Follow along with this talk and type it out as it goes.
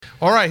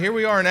All right, here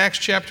we are in Acts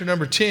chapter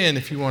number 10,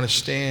 if you want to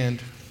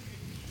stand.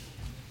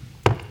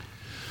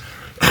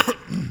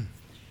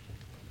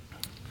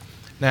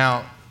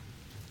 Now,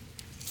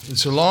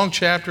 it's a long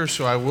chapter,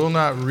 so I will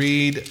not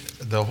read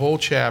the whole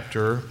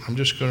chapter. I'm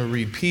just going to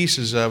read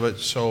pieces of it,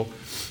 so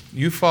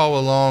you follow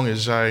along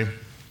as I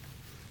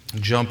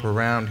jump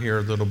around here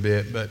a little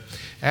bit. But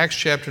Acts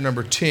chapter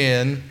number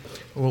 10,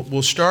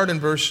 we'll start in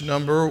verse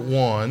number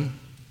 1.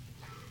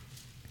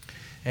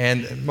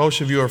 And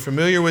most of you are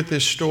familiar with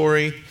this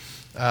story.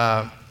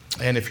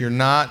 And if you're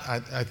not,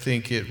 I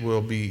think it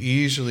will be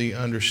easily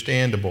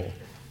understandable.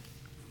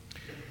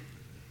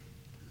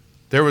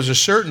 There was a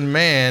certain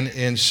man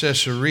in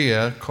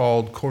Caesarea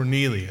called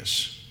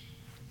Cornelius,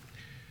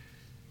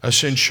 a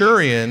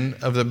centurion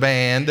of the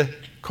band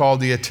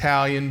called the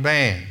Italian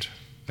Band.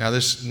 Now,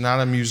 this is not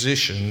a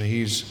musician.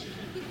 He's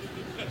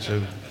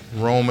a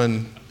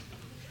Roman,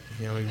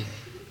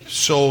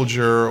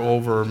 soldier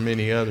over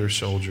many other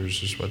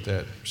soldiers, is what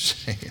that's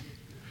saying.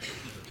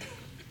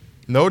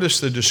 Notice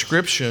the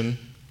description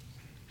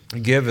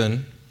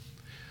given: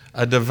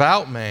 a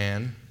devout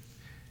man,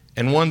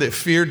 and one that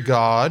feared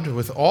God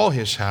with all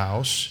his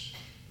house,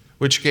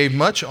 which gave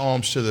much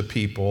alms to the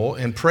people,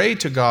 and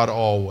prayed to God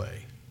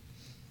always.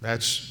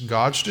 That's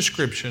God's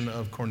description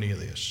of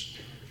Cornelius.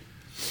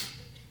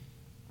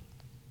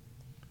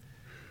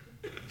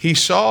 He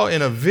saw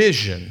in a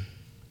vision,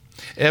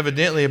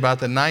 evidently about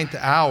the 9th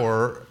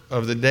hour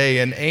of the day,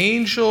 an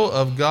angel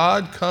of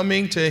God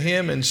coming to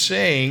him and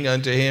saying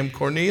unto him,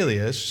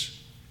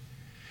 Cornelius.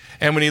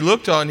 And when he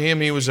looked on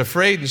him, he was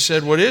afraid and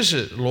said, What is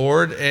it,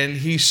 Lord? And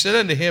he said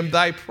unto him,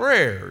 Thy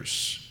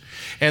prayers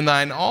and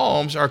thine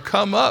alms are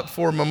come up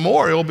for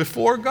memorial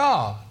before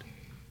God.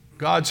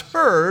 God's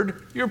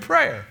heard your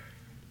prayer.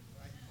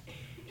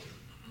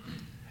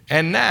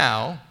 And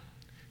now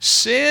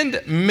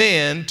send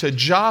men to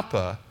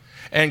Joppa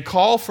and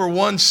call for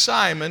one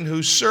Simon,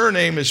 whose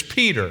surname is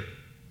Peter.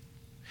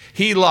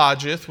 He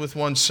lodgeth with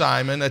one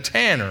Simon, a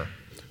tanner,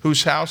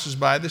 whose house is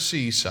by the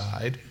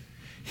seaside.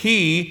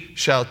 He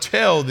shall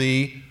tell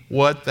thee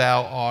what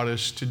thou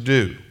oughtest to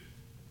do.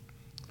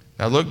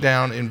 Now look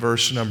down in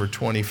verse number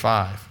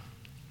 25.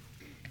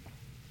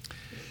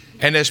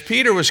 And as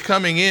Peter was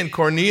coming in,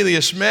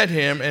 Cornelius met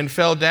him and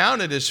fell down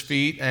at his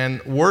feet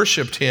and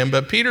worshipped him.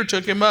 But Peter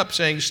took him up,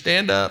 saying,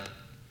 Stand up.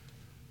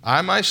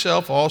 I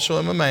myself also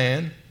am a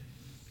man.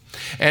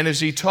 And as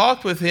he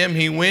talked with him,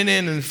 he went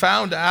in and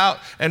found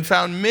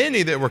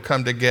many that were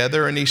come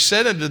together. And he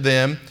said unto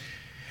them,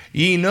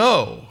 Ye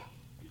know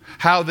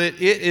how that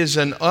it is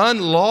an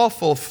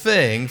unlawful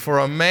thing for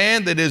a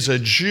man that is a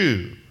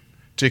Jew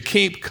to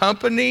keep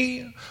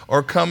company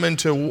or come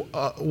into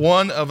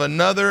one of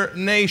another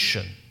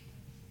nation.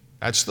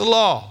 That's the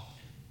law.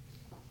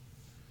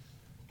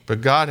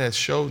 But God hath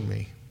showed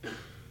me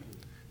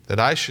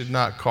that I should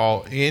not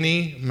call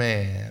any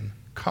man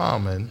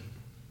common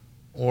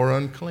or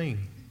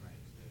unclean.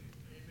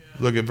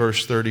 Look at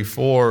verse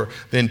 34.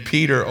 Then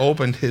Peter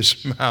opened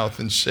his mouth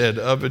and said,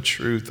 Of a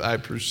truth I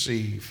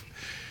perceive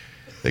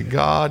that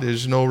God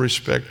is no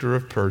respecter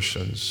of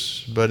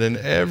persons, but in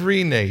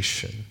every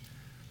nation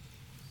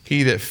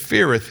he that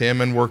feareth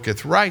him and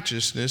worketh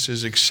righteousness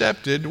is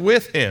accepted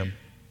with him.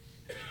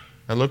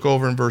 Now look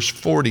over in verse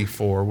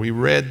 44. We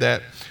read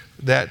that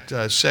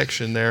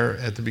section there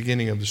at the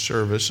beginning of the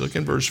service. Look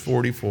in verse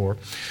 44.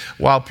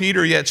 While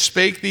Peter yet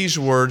spake these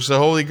words, the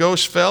Holy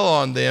Ghost fell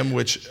on them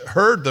which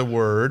heard the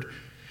word,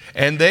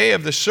 and they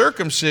of the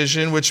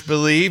circumcision which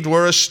believed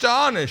were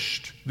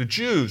astonished. The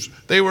Jews,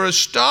 they were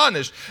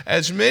astonished,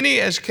 as many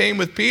as came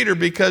with Peter,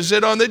 because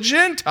that on the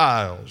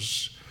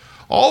Gentiles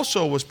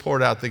also was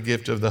poured out the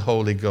gift of the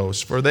Holy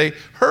Ghost. For they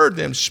heard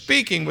them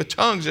speaking with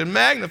tongues and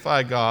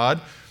magnify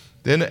God.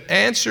 Then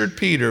answered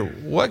Peter,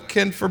 What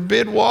can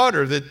forbid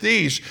water, that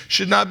these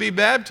should not be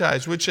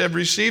baptized, which have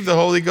received the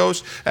Holy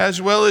Ghost as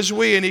well as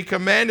we? And he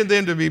commanded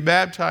them to be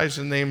baptized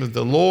in the name of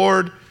the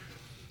Lord.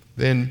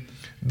 Then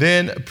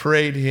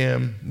prayed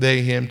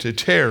they him to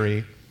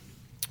tarry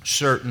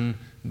certain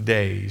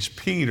days.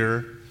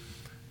 Peter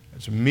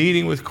has a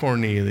meeting with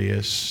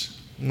Cornelius,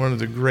 one of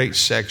the great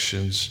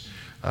sections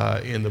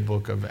in the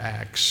book of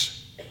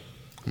Acts.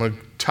 I'm going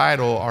to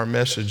title our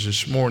message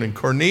this morning,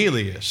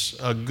 Cornelius,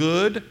 a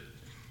good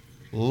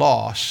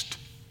lost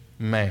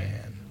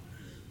man.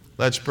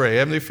 Let's pray.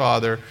 Heavenly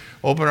Father,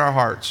 open our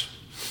hearts.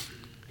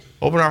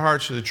 Open our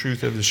hearts to the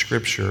truth of the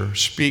Scripture.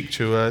 Speak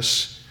to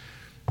us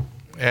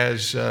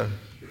as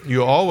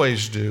you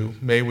always do.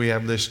 May we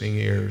have listening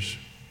ears.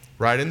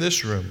 Right in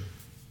this room,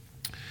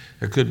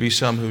 there could be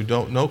some who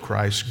don't know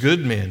Christ,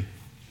 good men,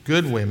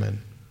 good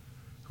women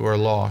who are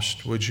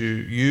lost. Would you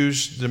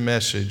use the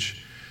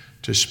message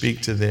to speak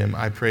to them?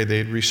 I pray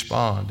they'd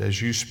respond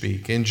as you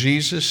speak. In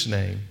Jesus'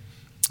 name,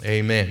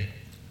 amen.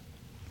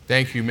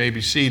 Thank you. You may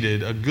be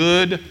seated. A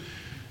good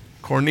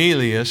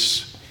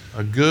Cornelius,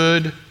 a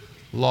good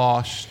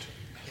lost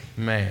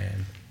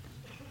man.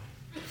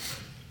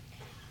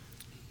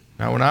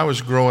 Now, when I was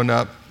growing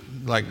up,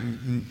 like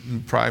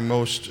probably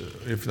most,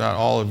 if not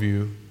all of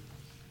you,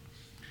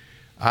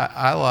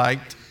 I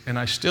liked, and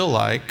I still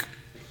like,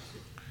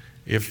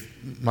 if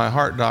my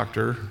heart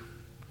doctor,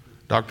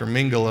 Dr.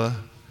 Mingala,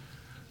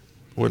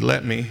 would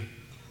let me,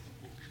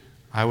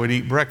 I would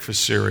eat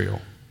breakfast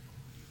cereal.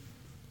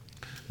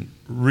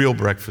 Real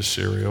breakfast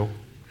cereal,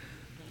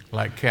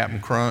 like Captain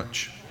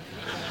Crunch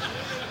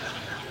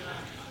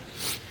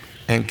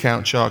and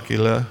Count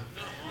Chocula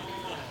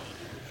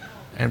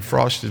and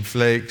Frosted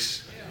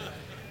Flakes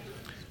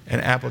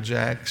and Apple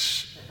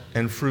Jacks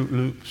and Fruit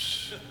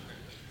Loops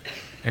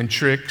and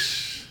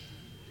Tricks.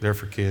 They're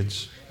for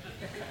kids.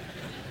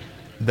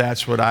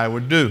 That's what I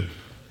would do.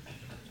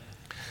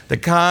 The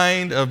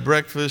kind of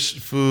breakfast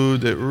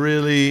food that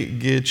really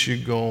gets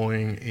you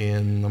going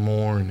in the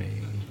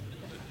morning.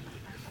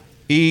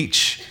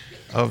 Each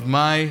of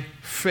my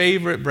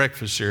favorite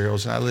breakfast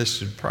cereals, and I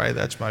listed probably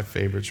that's my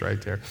favorites right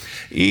there.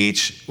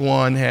 Each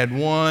one had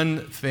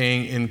one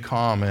thing in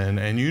common,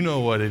 and you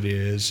know what it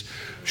is.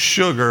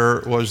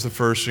 Sugar was the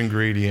first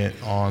ingredient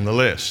on the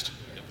list.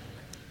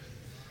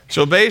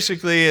 So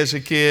basically, as a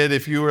kid,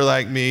 if you were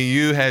like me,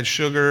 you had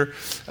sugar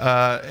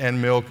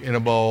and milk in a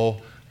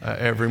bowl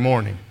every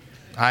morning.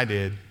 I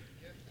did.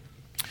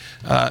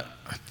 I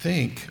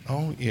think,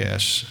 oh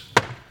yes,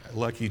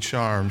 Lucky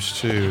Charms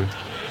too.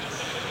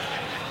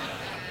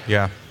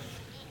 Yeah.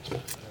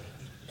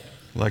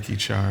 Lucky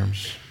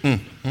Charms.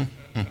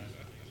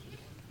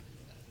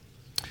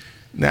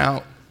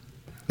 Now,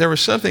 there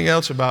was something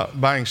else about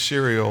buying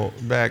cereal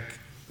back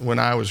when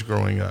I was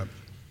growing up.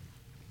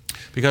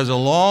 Because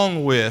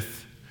along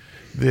with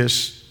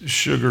this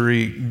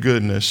sugary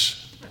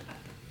goodness,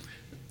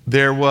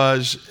 there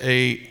was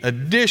an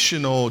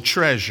additional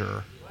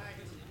treasure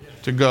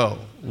to go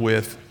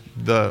with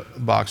the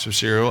box of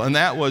cereal, and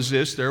that was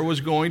this: there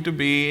was going to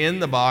be in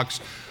the box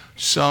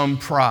some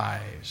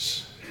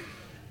prize.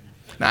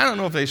 Now, I don't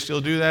know if they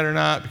still do that or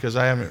not, because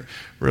I haven't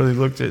really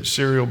looked at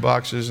cereal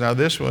boxes. Now,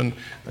 this one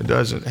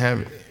doesn't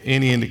have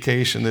any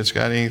indication that's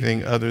got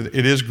anything other than,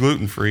 it is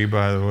gluten-free,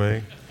 by the way,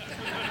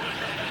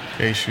 in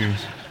case you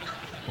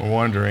were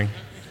wondering.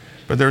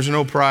 But there's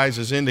no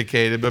prizes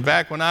indicated. But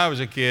back when I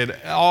was a kid,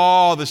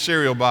 all the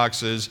cereal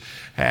boxes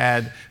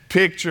had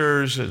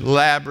pictures,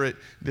 elaborate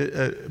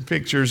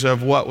pictures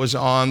of what was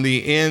on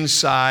the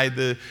inside,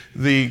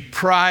 the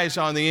prize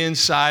on the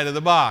inside of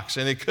the box.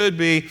 And it could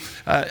be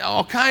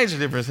all kinds of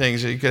different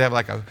things. You could have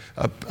like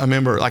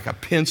like a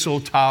pencil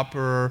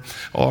topper,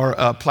 or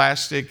a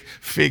plastic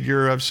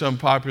figure of some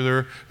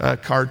popular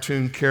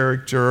cartoon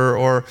character,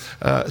 or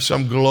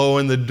some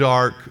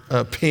glow-in-the-dark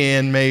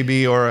pen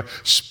maybe, or a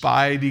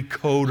spy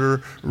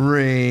decoder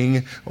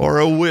ring, or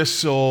a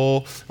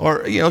whistle,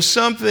 or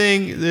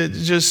something that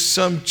just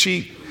some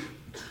cheap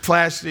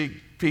plastic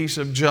piece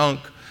of junk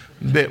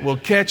that will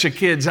catch a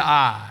kid's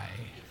eye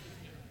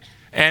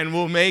and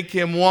will make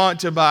him want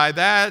to buy.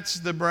 That's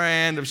the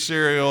brand of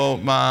cereal,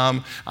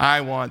 Mom,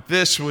 I want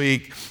this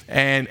week.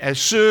 And as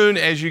soon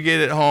as you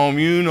get it home,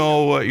 you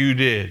know what you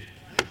did.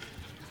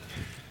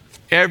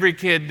 Every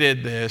kid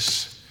did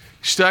this.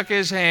 Stuck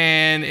his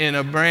hand in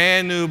a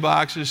brand new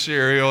box of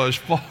cereal as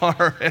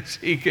far as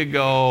he could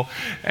go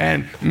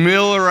and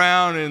mill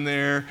around in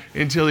there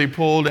until he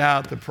pulled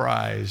out the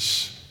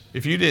prize.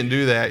 If you didn't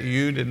do that,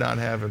 you did not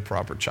have a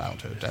proper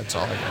childhood. That's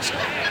all I can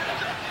say.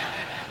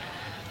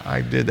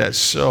 I did that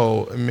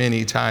so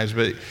many times,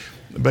 but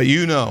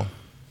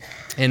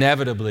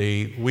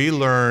inevitably, we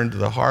learned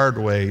the hard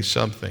way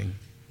something.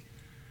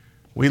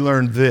 We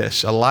learned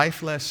this, a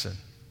life lesson.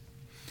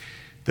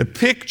 The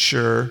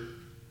picture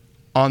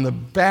on the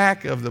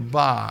back of the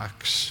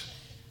box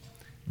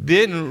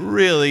didn't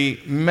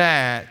really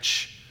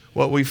match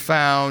what we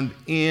found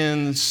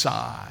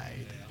inside.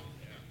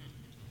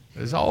 It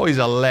was always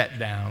a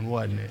letdown,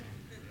 wasn't it?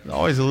 It was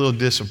always a little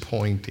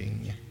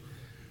disappointing.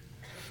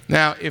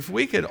 Now, if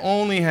we could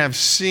only have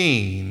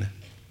seen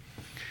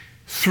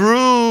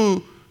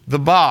through the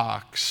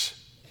box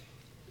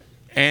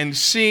and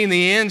seen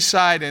the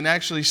inside and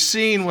actually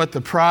seen what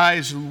the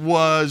prize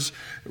was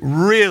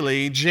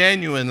really,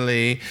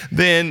 genuinely,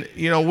 then,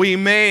 we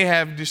may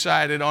have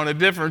decided on a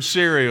different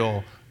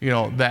cereal,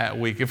 that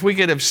week. If we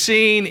could have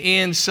seen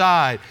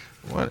inside.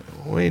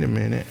 Wait a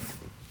minute.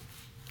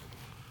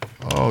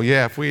 Oh,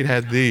 yeah, if we'd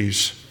had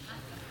these.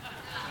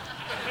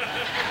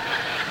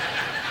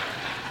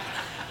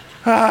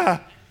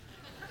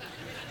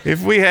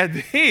 If we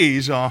had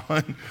these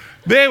on,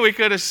 then we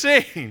could have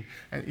seen.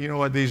 And you know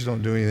what? These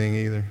don't do anything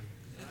either.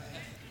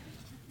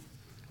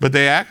 But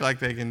they act like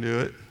they can do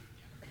it.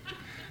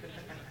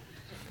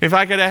 If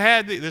I could have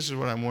had these, this is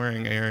what I'm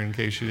wearing, Aaron, in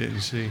case you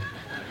didn't see.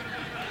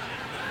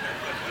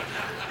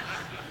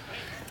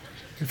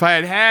 If I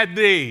had had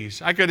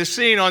these, I could have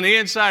seen on the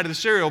inside of the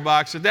cereal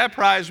box that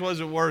prize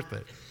wasn't worth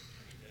it.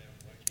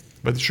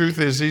 But the truth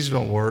is, these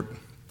don't work.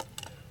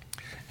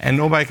 And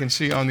nobody can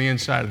see on the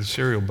inside of the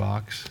cereal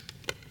box.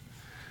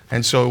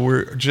 And so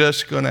we're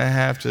just going to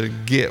have to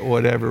get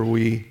whatever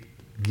we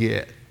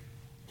get.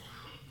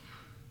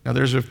 Now,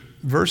 there's a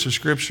verse of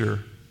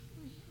Scripture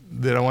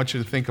that I want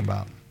you to think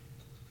about.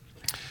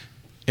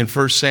 In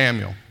 1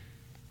 Samuel.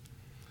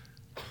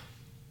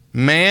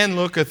 Man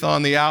looketh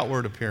on the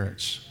outward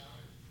appearance,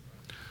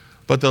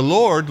 but the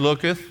Lord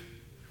looketh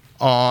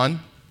on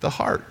the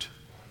heart.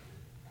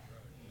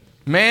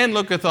 Man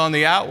looketh on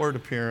the outward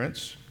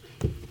appearance.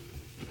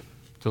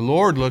 The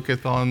Lord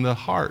looketh on the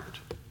heart.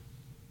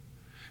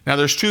 Now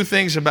there's two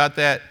things about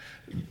that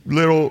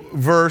little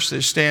verse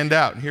that stand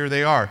out. Here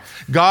they are.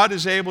 God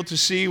is able to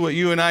see what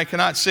you and I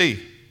cannot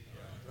see.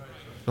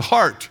 The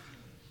heart.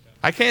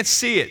 I can't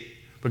see it,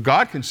 but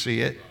God can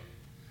see it.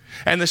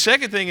 And the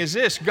second thing is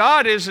this: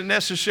 God isn't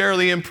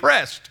necessarily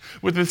impressed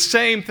with the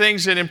same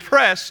things that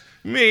impress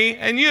me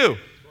and you.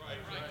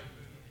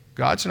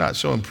 God's not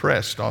so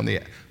impressed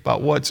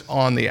about what's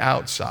on the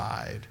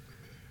outside,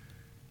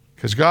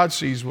 because God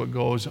sees what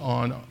goes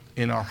on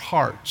in our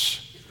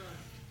hearts,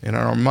 in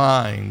our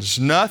minds.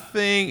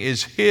 Nothing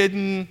is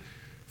hidden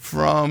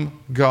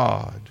from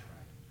God.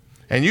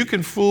 And you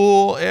can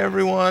fool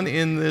everyone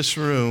in this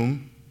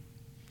room.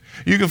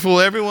 You can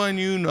fool everyone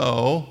you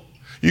know.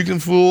 You can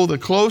fool the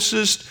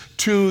closest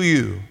to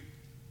you.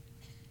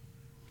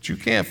 But you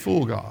can't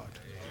fool God,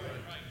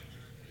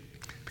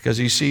 because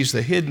He sees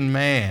the hidden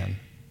man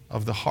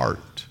of the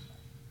heart.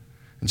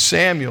 And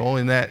Samuel,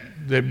 in that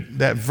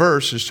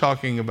verse is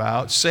talking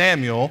about,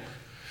 Samuel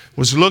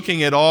was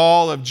looking at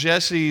all of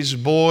Jesse's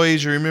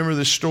boys. You remember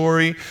the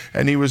story?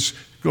 And he was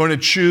going to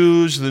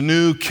choose the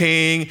new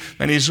king.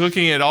 And he's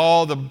looking at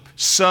all the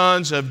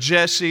sons of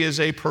Jesse as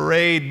they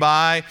parade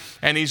by.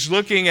 And he's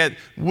looking at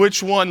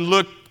which one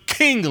looked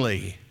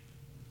kingly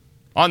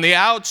on the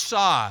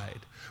outside.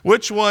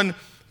 Which one,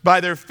 by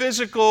their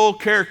physical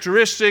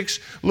characteristics,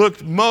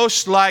 looked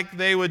most like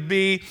they would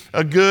be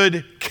a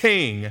good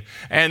king.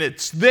 And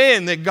it's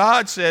then that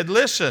God said,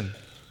 listen,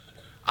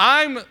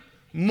 I'm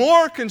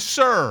more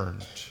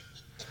concerned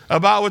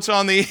about what's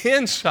on the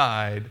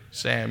inside,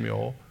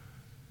 Samuel,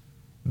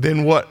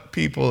 than what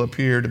people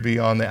appear to be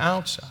on the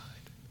outside.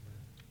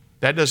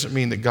 That doesn't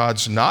mean that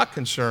God's not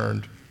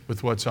concerned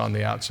with what's on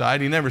the outside.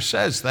 He never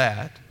says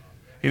that.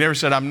 He never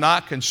said, I'm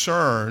not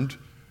concerned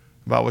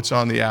about what's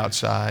on the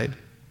outside.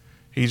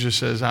 He just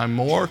says, I'm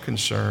more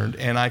concerned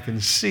and I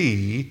can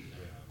see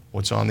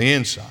what's on the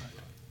inside.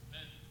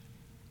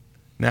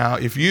 Now,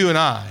 if you and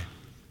I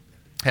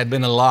had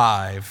been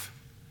alive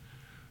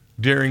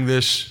during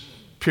this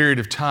period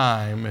of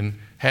time and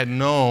had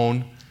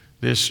known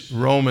this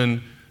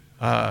Roman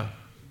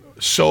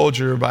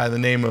soldier by the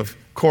name of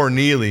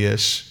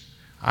Cornelius,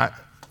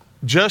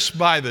 just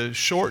by the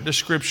short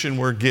description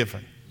we're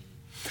given,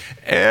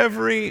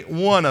 every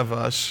one of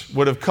us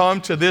would have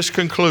come to this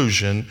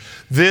conclusion: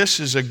 this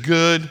is a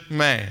good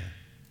man.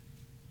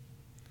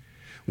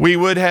 We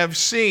would have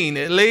seen,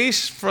 at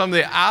least from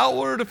the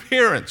outward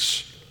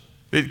appearance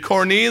that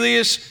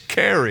Cornelius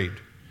carried,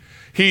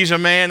 he's a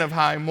man of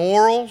high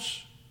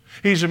morals.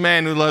 He's a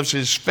man who loves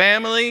his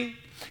family.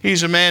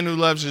 He's a man who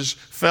loves his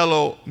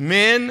fellow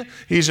men.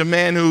 He's a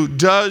man who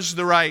does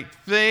the right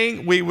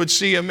thing. We would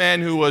see a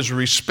man who was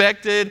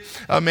respected,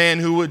 a man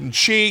who wouldn't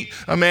cheat,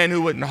 a man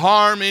who wouldn't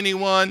harm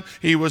anyone.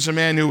 He was a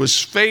man who was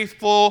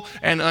faithful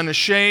and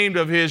unashamed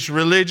of his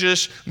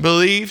religious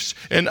beliefs.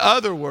 In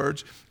other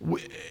words,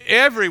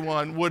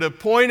 everyone would have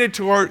pointed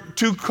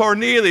to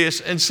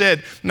Cornelius and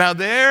said, now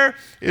there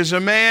is a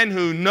man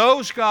who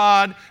knows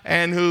God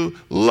and who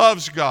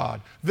loves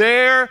God.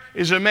 There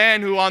is a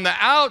man who on the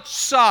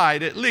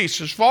outside, at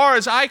least as far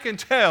as I can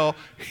tell,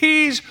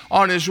 he's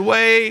on his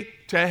way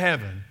to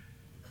heaven.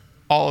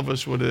 All of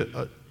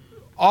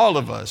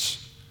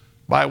us,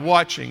 by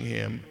watching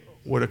him,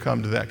 would have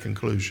come to that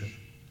conclusion.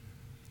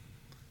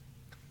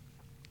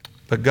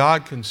 But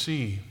God can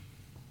see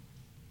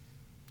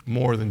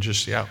more than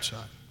just the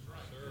outside.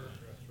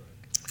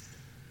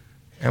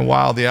 And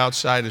while the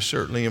outside is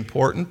certainly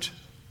important,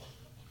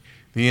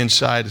 the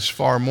inside is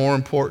far more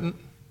important.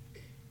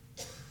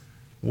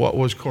 What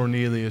was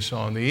Cornelius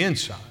on the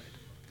inside?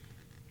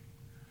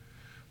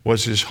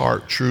 Was his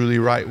heart truly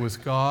right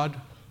with God?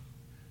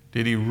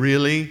 Did he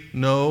really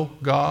know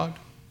God?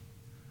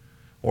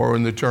 Or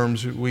in the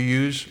terms that we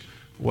use,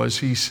 was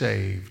he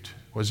saved?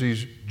 Was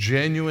he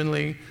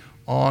genuinely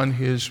on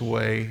his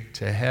way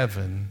to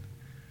heaven?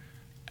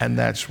 And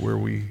that's where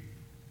we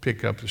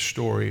pick up the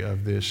story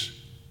of this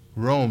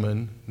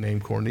Roman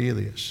named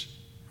Cornelius.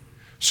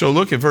 So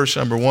look at verse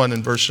number 1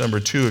 and verse number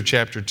 2 of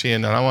chapter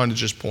 10. And I want to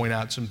just point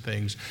out some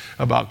things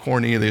about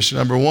Cornelius.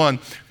 Number 1,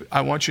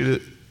 I want you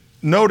to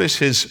notice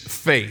his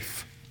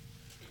faith,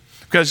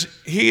 because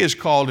he is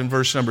called in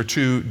verse number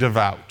 2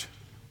 devout.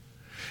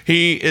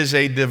 He is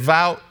a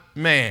devout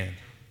man.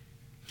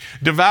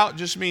 Devout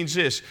just means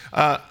this: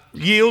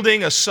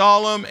 yielding a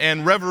solemn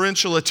and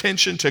reverential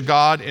attention to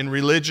God in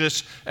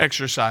religious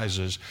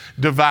exercises.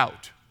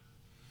 Devout.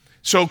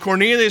 So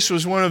Cornelius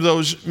was one of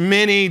those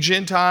many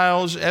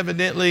Gentiles,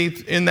 evidently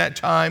in that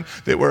time,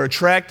 that were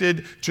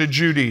attracted to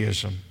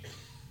Judaism.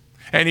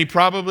 And he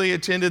probably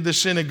attended the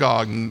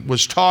synagogue and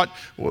was taught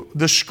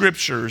the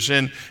scriptures,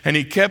 and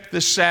he kept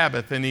the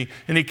Sabbath, and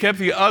he kept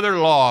the other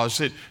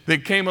laws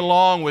that came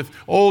along with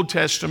Old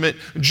Testament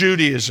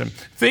Judaism.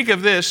 Think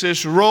of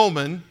this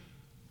Roman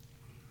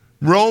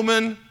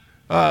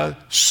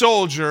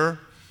soldier,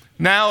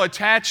 now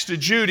attached to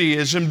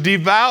Judaism,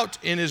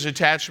 devout in his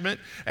attachment,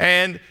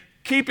 and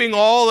keeping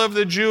all of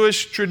the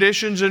Jewish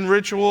traditions and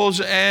rituals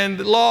and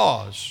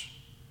laws.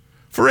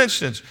 For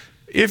instance,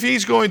 if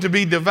he's going to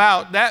be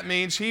devout, that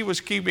means he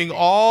was keeping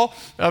all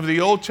of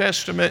the Old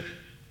Testament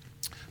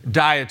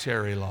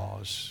dietary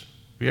laws.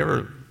 Have you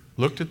ever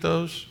looked at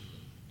those?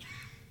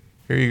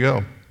 Here you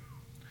go.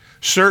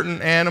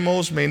 Certain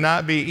animals may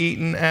not be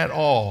eaten at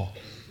all.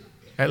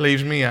 That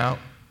leaves me out.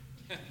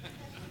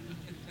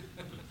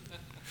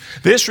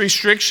 This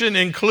restriction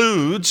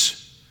includes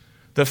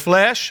the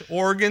flesh,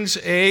 organs,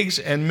 eggs,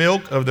 and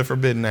milk of the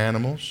forbidden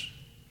animals.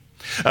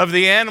 Of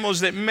the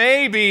animals that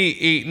may be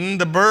eaten,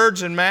 the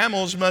birds and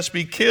mammals must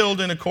be killed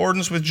in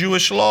accordance with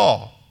Jewish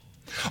law.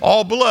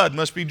 All blood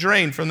must be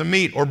drained from the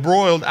meat or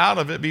broiled out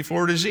of it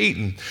before it is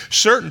eaten.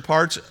 Certain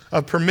parts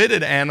of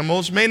permitted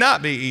animals may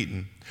not be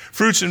eaten.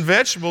 Fruits and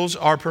vegetables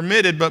are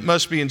permitted but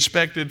must be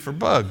inspected for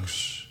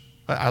bugs.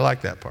 I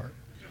like that part.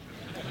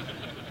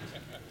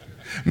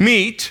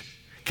 Meat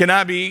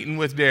cannot be eaten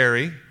with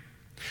dairy.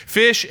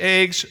 Fish,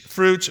 eggs,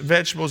 fruits,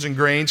 vegetables, and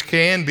grains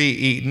can be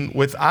eaten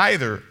with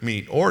either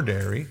meat or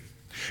dairy.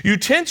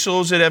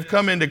 Utensils that have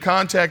come into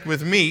contact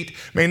with meat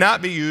may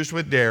not be used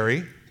with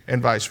dairy,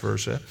 and vice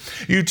versa.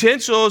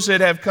 Utensils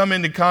that have come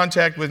into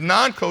contact with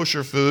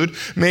non-kosher food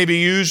may not be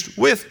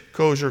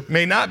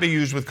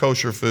used with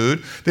kosher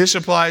food. This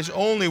applies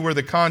only where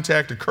the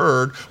contact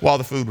occurred while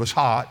the food was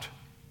hot.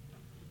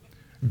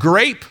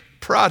 Grape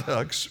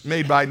products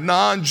made by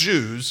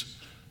non-Jews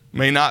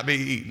may not be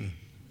eaten.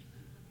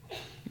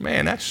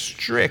 Man, that's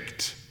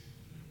strict.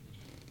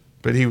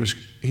 But he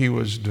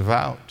was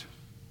devout.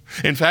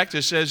 In fact,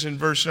 it says in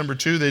verse number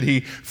 2 that he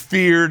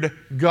feared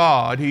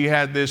God. He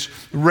had this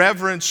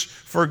reverence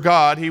for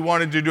God. He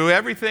wanted to do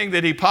everything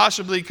that he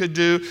possibly could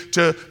do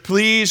to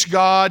please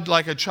God,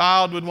 like a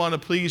child would want to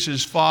please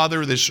his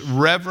father, this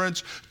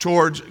reverence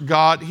towards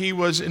God. He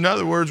was, in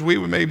other words, we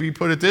would maybe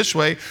put it this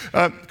way,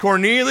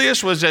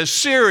 Cornelius was as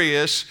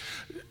serious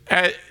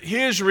at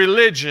his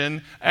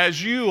religion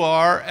as you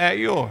are at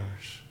yours.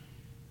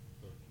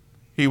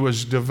 He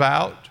was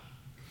devout.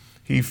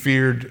 He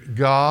feared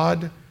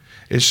God.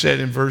 It said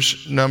in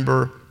verse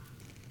number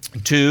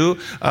 2,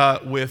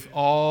 with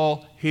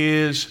all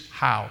his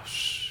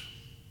house.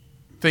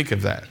 Think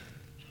of that.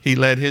 He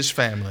led his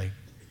family.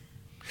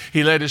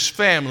 He led his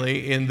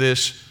family in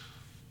this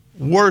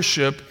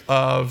worship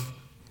of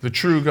the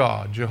true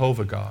God,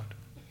 Jehovah God.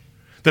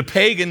 The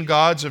pagan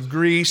gods of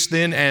Greece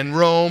then and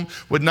Rome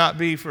would not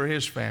be for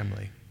his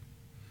family.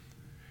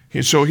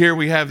 And so here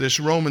we have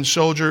this Roman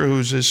soldier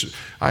who's this,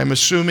 I'm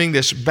assuming,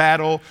 this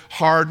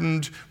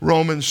battle-hardened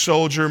Roman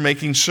soldier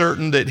making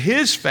certain that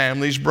his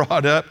family's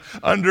brought up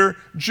under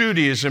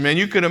Judaism. And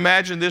you can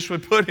imagine this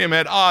would put him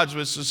at odds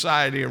with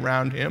society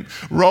around him.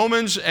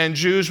 Romans and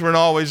Jews weren't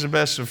always the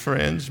best of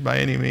friends by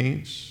any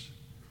means.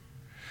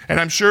 And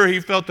I'm sure he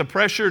felt the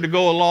pressure to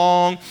go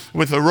along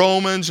with the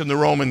Romans and the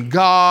Roman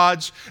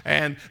gods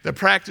and the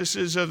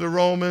practices of the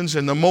Romans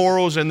and the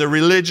morals and the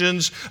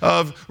religions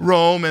of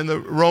Rome and the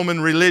Roman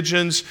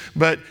religions.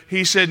 But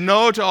he said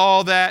no to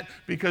all that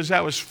because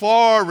that was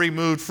far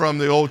removed from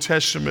the Old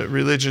Testament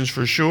religions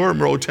for sure,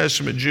 Old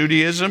Testament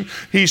Judaism.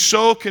 He's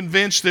so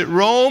convinced that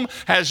Rome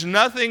has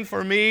nothing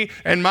for me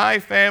and my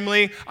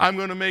family. I'm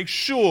going to make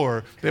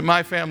sure that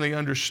my family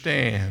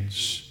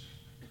understands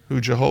who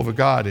Jehovah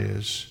God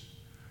is.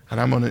 And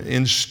I'm going to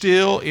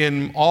instill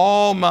in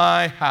all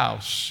my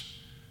house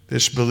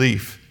this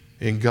belief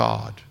in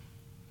God.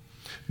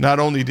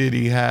 Not only did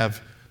he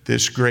have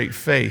this great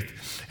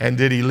faith and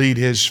did he lead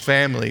his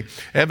family,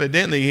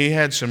 evidently he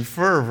had some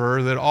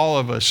fervor that all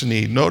of us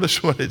need.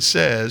 Notice what it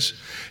says,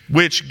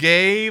 which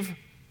gave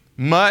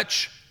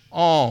much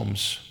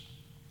alms.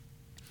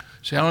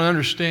 See, I don't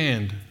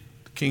understand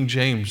King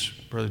James,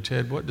 Brother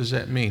Ted. What does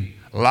that mean?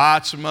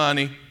 Lots of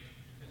money.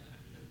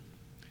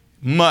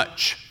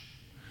 Much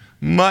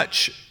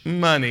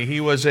money.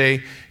 He was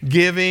a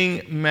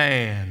giving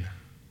man.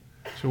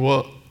 So,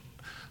 well,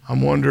 I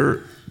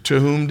wonder, to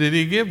whom did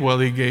he give? Well,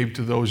 he gave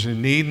to those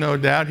in need, no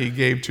doubt. He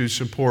gave to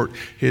support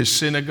his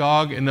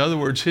synagogue. In other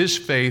words, his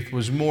faith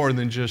was more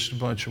than just a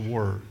bunch of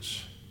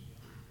words.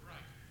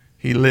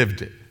 He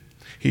lived it.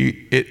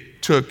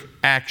 It took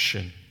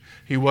action.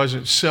 He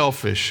wasn't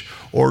selfish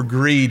or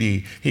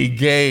greedy. He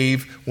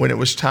gave when it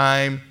was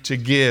time to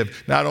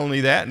give. Not only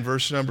that, in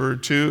verse number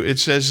 2, it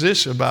says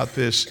this about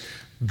this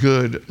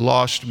good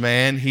lost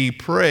man. He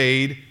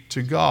prayed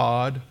to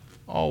God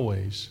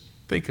always.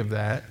 Think of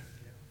that.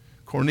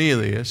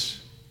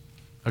 Cornelius,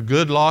 a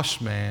good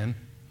lost man,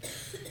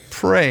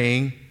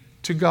 praying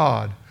to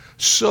God.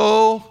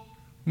 So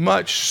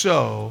much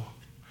so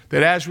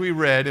that as we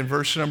read in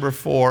verse number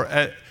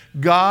 4,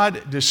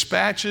 God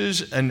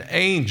dispatches an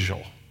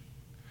angel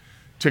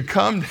to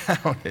come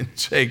down and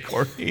say,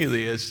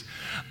 Cornelius,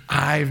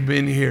 I've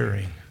been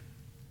hearing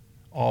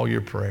all your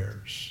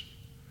prayers.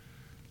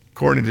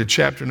 According to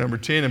chapter number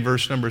 10 and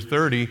verse number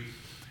 30,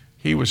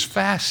 he was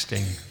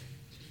fasting.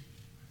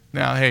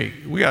 Now, hey,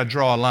 we got to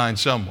draw a line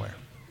somewhere.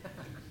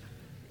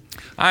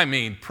 I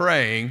mean,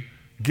 praying,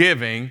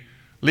 giving,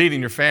 leading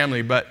your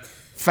family, but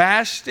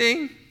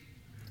fasting?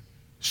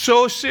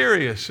 So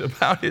serious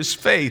about his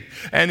faith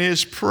and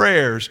his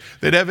prayers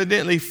that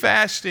evidently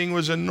fasting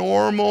was a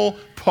normal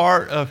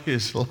part of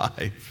his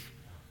life.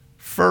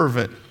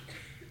 Fervent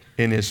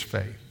in his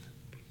faith.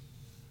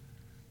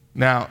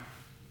 Now,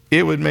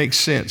 it would make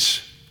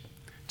sense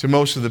to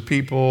most of the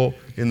people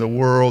in the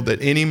world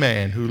that any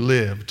man who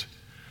lived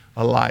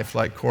a life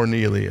like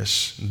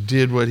Cornelius,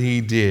 did what he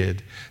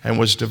did, and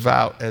was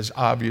devout as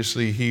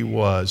obviously he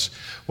was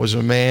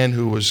a man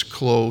who was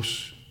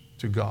close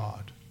to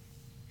God.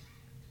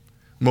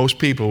 Most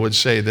people would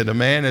say that a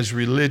man as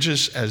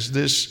religious as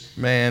this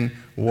man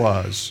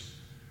was,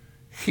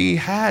 he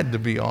had to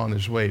be on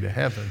his way to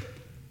heaven.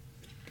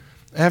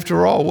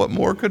 After all, what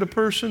more could a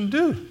person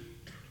do?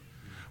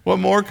 What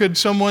more could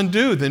someone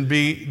do than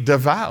be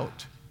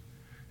devout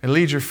and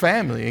lead your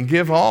family and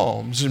give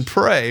alms and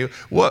pray?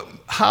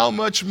 How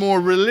much more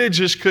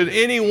religious could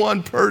any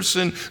one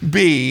person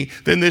be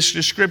than this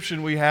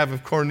description we have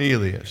of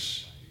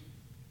Cornelius?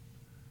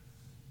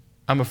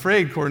 I'm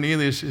afraid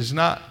Cornelius is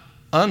not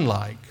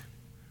unlike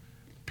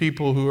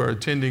people who are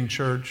attending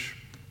church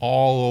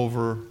all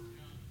over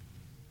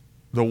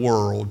the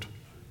world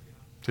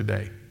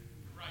today.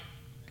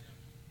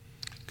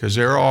 Because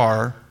there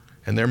are,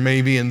 and there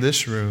may be in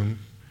this room,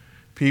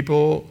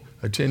 people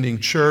attending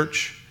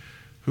church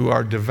who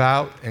are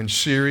devout and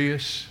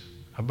serious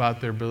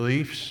about their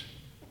beliefs.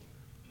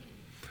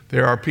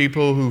 There are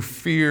people who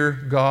fear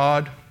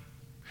God.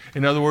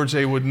 In other words,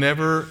 it would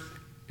never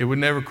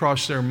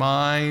cross their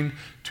mind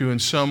to in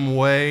some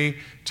way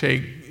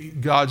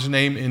take God's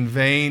name in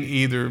vain,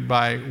 either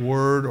by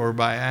word or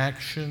by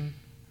action.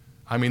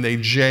 I mean, they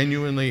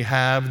genuinely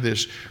have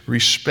this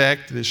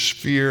respect, this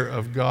fear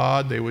of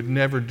God. They would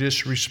never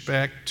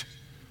disrespect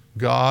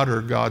God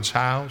or God's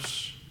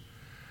house.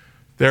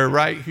 They're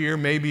right here,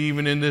 maybe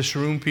even in this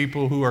room,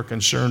 people who are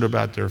concerned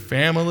about their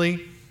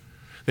family.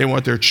 They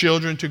want their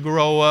children to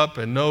grow up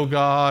and know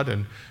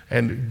God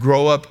and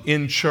grow up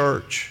in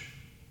church.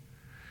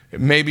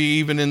 Maybe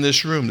even in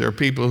this room, there are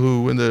people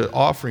who, when the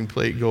offering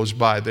plate goes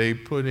by, they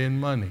put in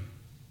money.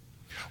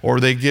 Or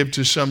they give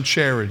to some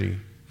charity.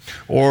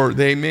 Or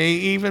they may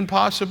even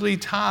possibly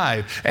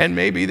tithe. And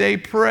maybe they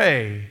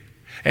pray.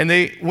 And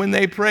when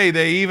they pray,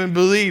 they even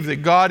believe that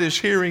God is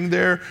hearing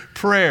their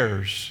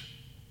prayers.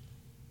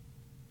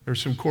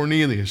 There's some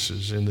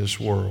Corneliuses in this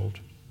world.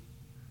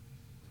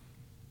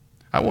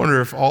 I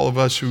wonder if all of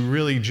us who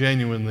really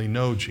genuinely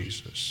know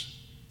Jesus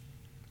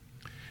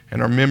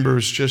and are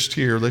members just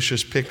here, let's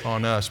just pick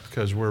on us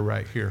because we're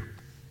right here.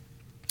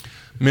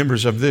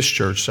 Members of this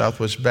church,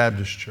 Southwest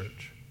Baptist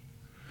Church.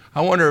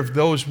 I wonder if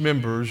those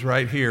members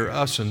right here,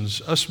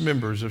 us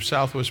members of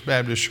Southwest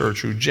Baptist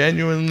Church who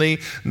genuinely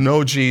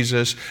know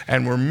Jesus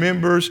and were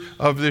members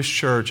of this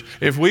church,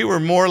 if we were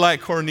more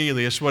like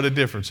Cornelius, what a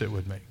difference it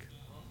would make.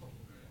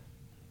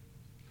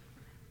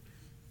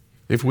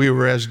 If we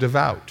were as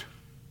devout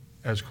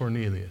as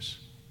Cornelius.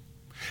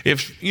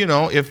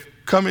 If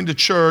coming to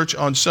church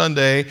on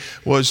Sunday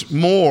was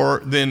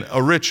more than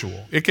a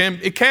ritual. It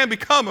can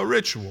become a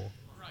ritual.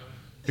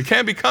 It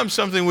can become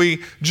something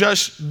we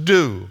just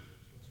do.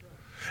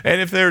 And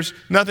if there's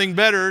nothing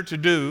better to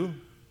do,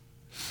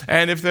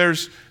 and if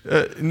there's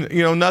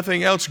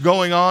nothing else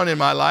going on in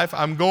my life,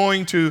 I'm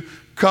going to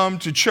come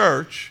to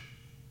church.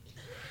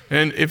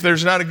 And if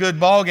there's not a good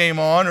ball game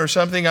on or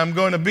something, I'm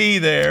going to be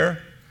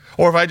there.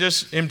 Or if I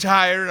just am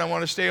tired and I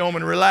want to stay home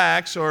and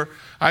relax, or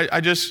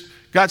I just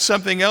got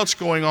something else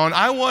going on.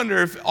 I wonder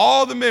if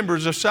all the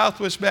members of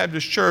Southwest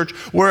Baptist Church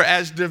were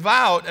as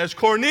devout as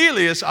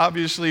Cornelius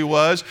obviously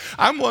was.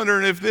 I'm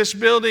wondering if this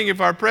building,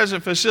 if our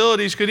present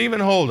facilities could even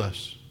hold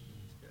us.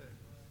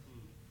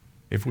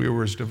 If we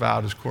were as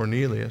devout as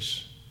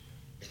Cornelius.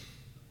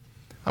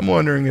 I'm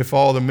wondering if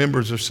all the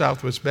members of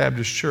Southwest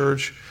Baptist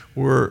Church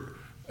were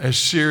as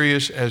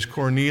serious as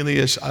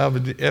Cornelius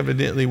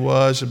evidently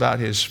was about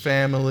his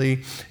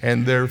family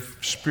and their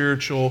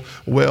spiritual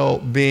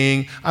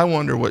well-being. I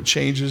wonder what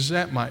changes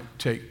that might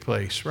take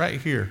place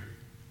right here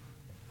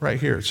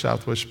at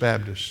Southwest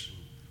Baptist.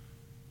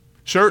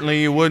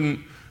 Certainly you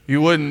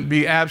wouldn't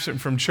be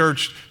absent from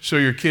church so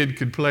your kid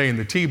could play in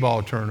the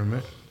T-ball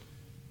tournament.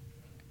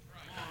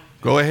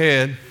 Go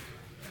ahead,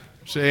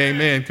 say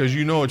amen, because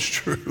you know it's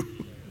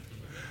true.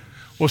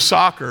 Well,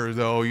 soccer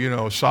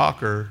though,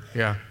 soccer,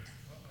 yeah.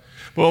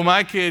 Well,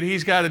 my kid,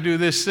 he's got to do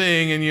this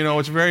thing, and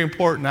it's very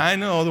important. I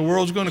know the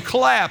world's going to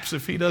collapse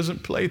if he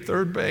doesn't play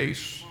third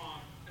base.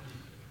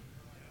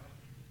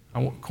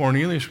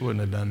 Cornelius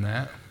wouldn't have done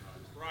that.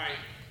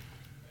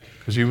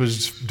 Because he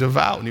was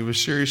devout and he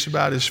was serious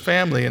about his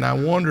family. And I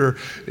wonder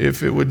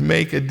if it would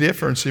make a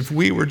difference if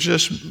we were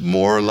just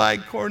more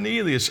like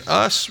Cornelius,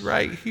 us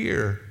right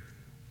here.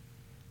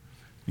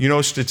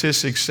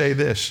 Statistics say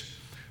this,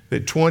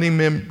 that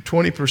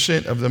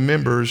 20% of the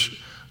members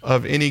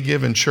of any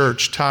given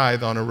church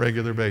tithe on a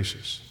regular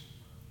basis.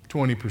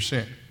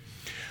 20%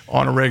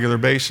 on a regular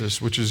basis,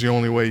 which is the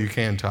only way you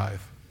can tithe.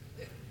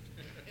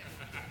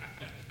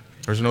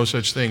 There's no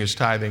such thing as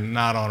tithing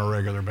not on a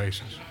regular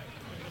basis.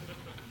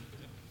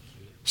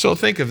 So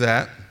think of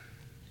that.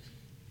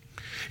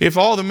 If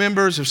all the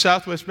members of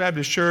Southwest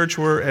Baptist Church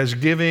were as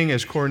giving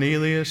as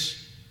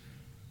Cornelius,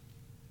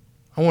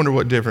 I wonder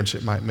what difference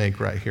it might make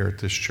right here at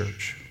this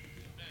church.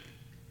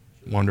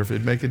 Wonder if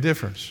it'd make a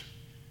difference.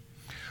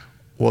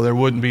 Well, there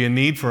wouldn't be a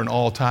need for an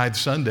all-tithe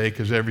Sunday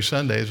because every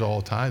Sunday is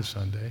all-tithe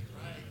Sunday.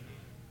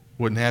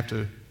 Wouldn't have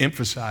to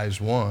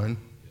emphasize one.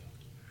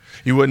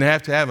 You wouldn't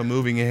have to have a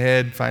moving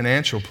ahead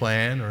financial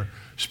plan or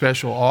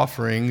special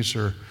offerings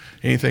or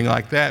anything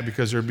like that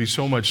because there'd be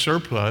so much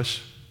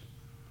surplus.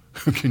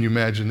 Can you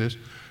imagine this?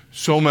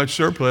 So much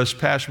surplus,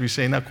 pastor would be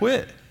saying, now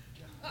quit.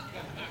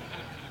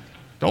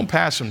 Don't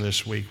pass them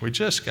this week. We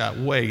just got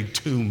way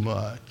too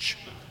much.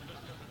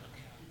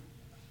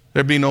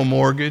 There'd be no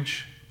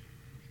mortgage,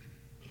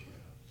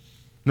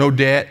 no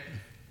debt,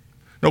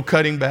 no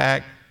cutting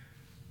back,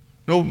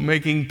 no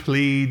making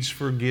pleads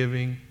for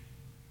giving.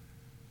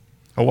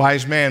 A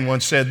wise man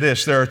once said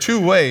this: there are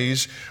two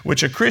ways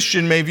which a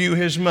Christian may view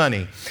his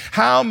money.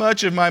 How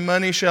much of my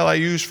money shall I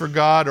use for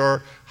God,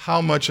 or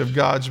how much of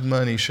God's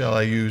money shall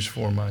I use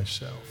for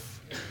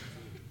myself?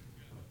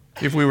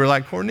 If we were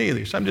like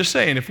Cornelius. I'm just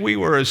saying, if we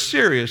were as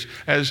serious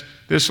as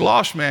this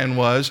lost man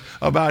was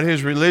about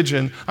his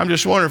religion, I'm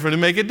just wondering if it would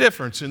make a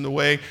difference in the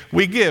way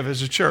we give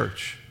as a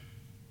church.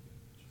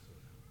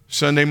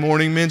 Sunday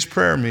morning men's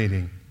prayer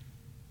meeting,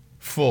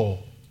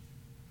 full.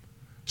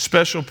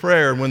 Special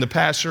prayer when the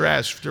pastor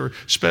asks for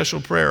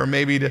special prayer, or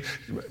maybe to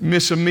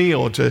miss a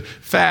meal, to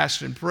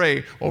fast and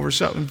pray over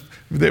something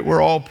that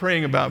we're all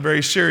praying about,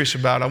 very serious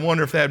about. I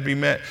wonder if that would be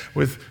met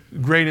with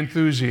great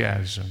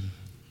enthusiasm.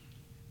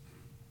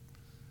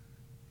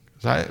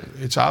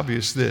 It's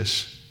obvious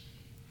this.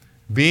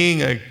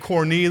 Being a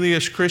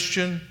Cornelius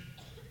Christian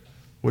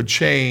would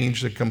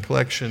change the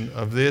complexion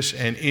of this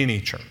and any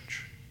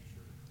church.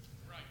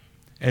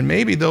 And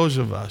maybe those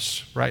of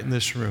us right in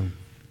this room,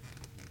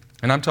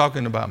 and I'm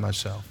talking about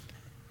myself,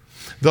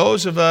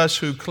 those of us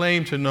who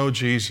claim to know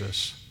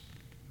Jesus,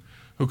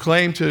 who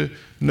claim to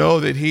know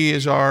that He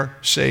is our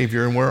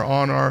Savior and we're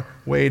on our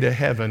way to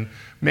heaven,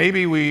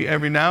 maybe we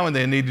every now and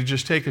then need to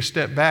just take a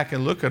step back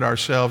and look at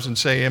ourselves and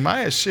say, am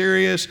I as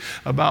serious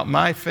about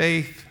my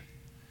faith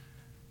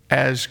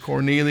as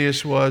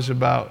Cornelius was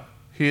about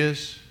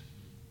his?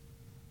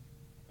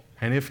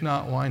 And if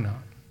not, why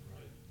not?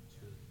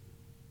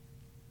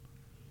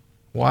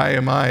 Why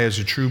am I, as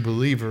a true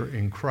believer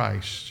in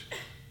Christ,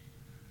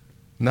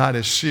 not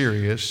as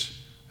serious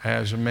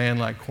as a man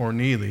like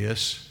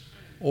Cornelius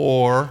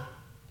or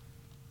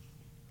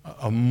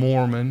a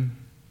Mormon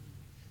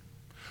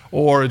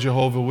or a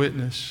Jehovah's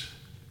Witness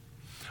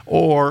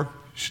or,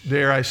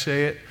 dare I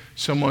say it,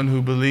 someone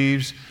who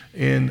believes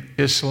in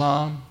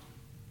Islam?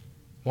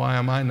 Why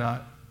am I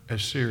not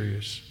as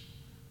serious?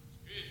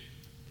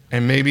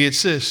 And maybe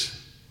it's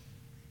this.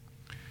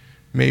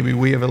 Maybe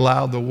we have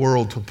allowed the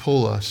world to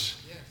pull us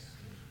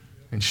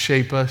and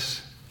shape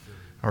us,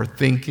 our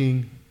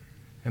thinking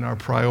and our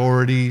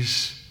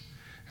priorities.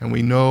 And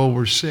we know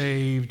we're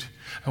saved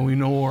and we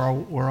know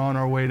we're on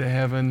our way to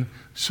heaven,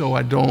 so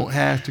I don't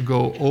have to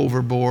go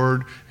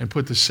overboard and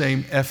put the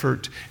same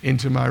effort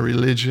into my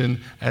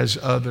religion as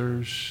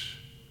others.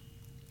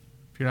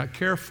 If you're not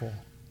careful,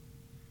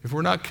 if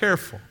we're not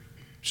careful,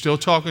 still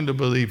talking to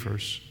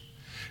believers,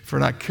 if we're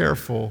not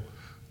careful,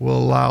 we'll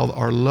allow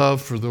our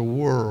love for the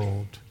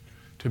world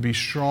to be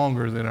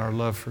stronger than our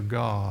love for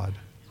God.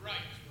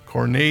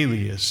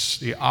 Cornelius,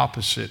 the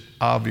opposite,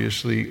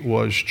 obviously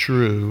was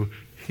true.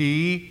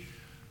 He,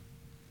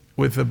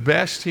 with the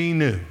best he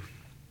knew,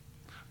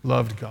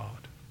 loved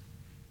God.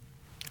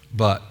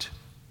 But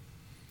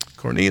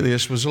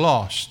Cornelius was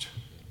lost.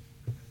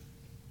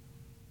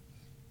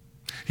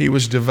 He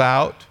was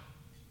devout,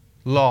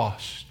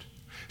 lost.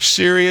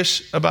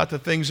 Serious about the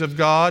things of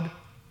God,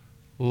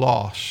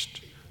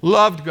 lost.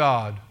 Loved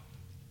God,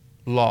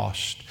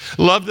 lost.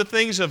 Loved the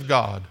things of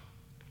God,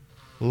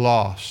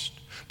 lost.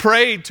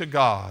 Prayed to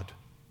God,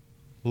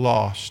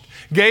 lost.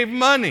 Gave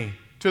money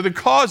to the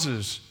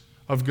causes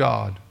of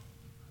God,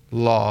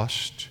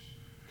 lost.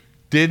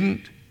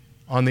 Didn't,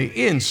 on the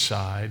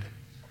inside,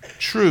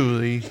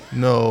 truly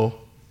know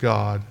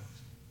God.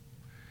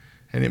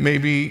 And it may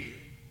be,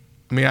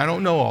 I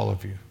don't know all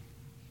of you.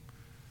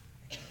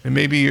 And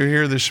maybe you're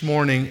here this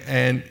morning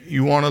and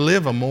you want to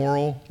live a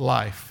moral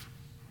life.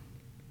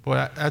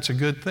 Boy, that's a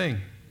good thing.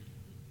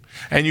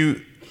 And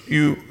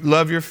you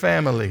love your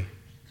family.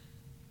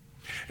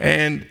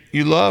 And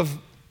you love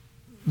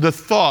the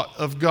thought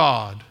of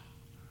God.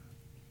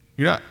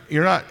 You're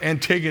not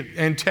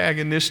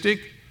antagonistic.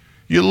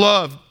 You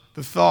love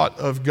the thought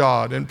of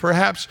God. And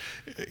perhaps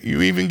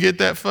you even get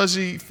that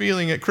fuzzy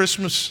feeling at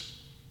Christmas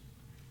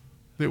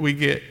that we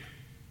get.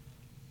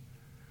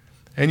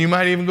 And you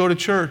might even go to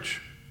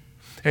church.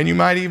 And you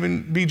might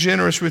even be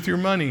generous with your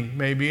money,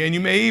 maybe. And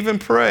you may even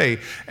pray.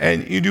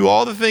 And you do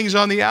all the things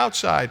on the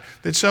outside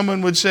that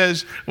someone would say,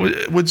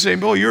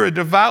 "Boy, you're a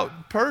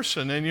devout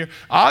person. And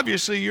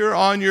you're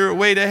on your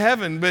way to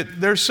heaven."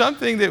 But there's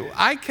something that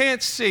I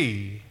can't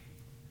see.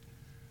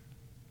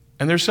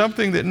 And there's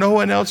something that no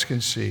one else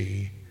can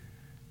see.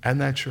 And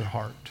that's your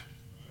heart.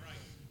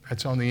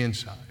 That's on the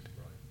inside.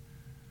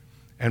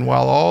 And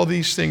while all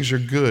these things are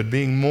good,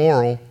 being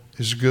moral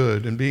is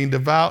good, and being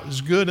devout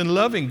is good, and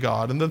loving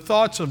God, and the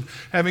thoughts of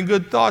having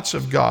good thoughts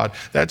of God,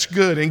 that's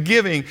good, and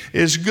giving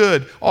is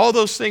good. All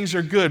those things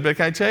are good, but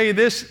can I tell you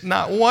this?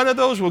 Not one of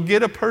those will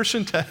get a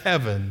person to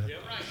heaven.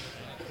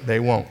 They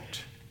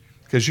won't.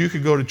 Because you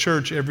could go to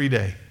church every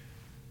day.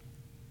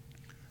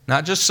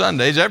 Not just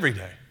Sundays, every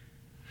day.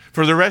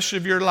 For the rest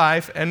of your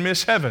life and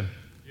miss heaven.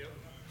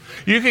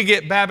 You could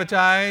get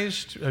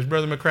baptized, as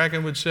Brother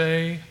McCracken would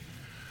say.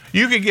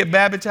 You could get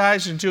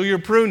baptized until you're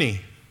pruny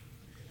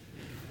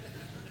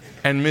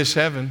and miss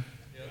heaven.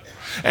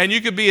 And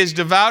you could be as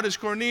devout as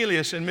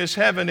Cornelius and miss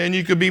heaven. And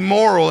you could be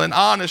moral and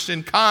honest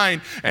and kind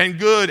and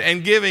good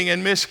and giving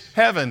and miss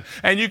heaven.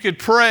 And you could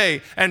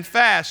pray and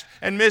fast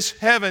and miss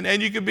heaven.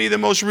 And you could be the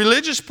most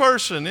religious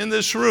person in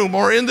this room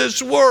or in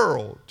this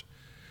world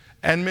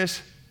and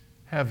miss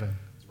heaven.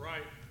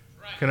 Right.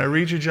 Can I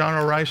read you John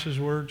O. Rice's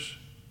words?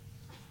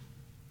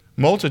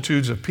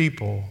 Multitudes of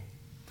people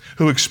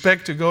who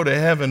expect to go to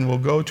heaven will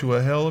go to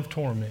a hell of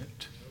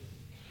torment.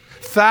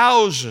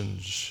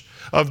 Thousands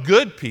of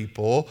good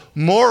people,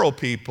 moral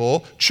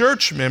people,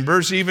 church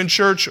members, even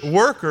church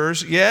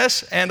workers,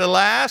 yes, and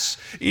alas,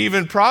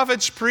 even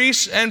prophets,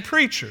 priests, and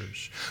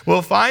preachers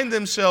will find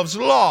themselves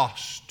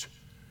lost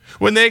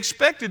when they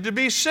expected to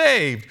be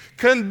saved,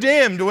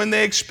 condemned when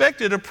they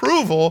expected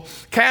approval,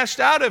 cast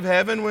out of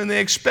heaven when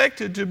they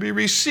expected to be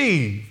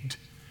received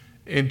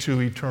into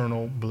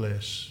eternal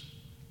bliss.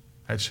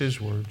 That's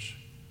his words.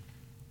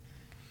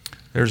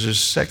 There's a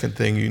second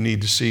thing you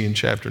need to see in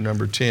chapter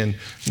number 10.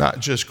 Not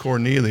just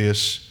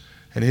Cornelius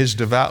and his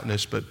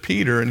devoutness, but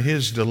Peter and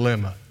his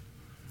dilemma.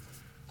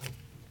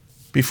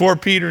 Before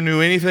Peter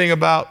knew anything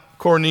about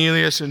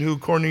Cornelius and who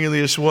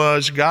Cornelius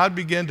was, God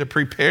began to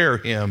prepare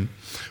him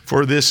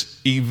for this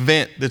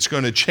event that's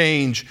going to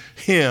change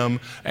him,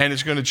 and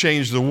it's going to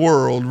change the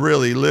world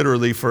really,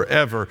 literally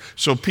forever.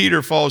 So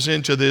Peter falls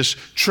into this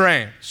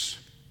trance.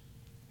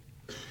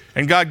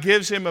 And God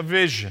gives him a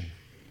vision.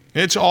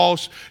 It's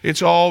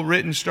all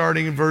written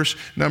starting in verse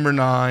number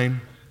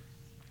 9.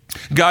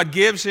 God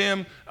gives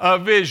him a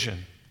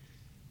vision.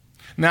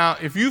 Now,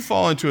 if you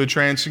fall into a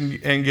trance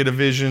and get a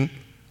vision,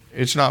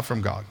 it's not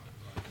from God.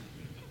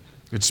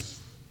 It's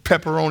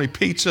pepperoni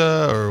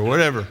pizza or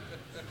whatever.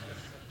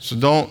 So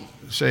don't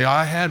say,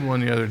 I had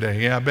one the other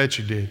day. Yeah, I bet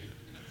you did.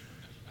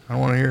 I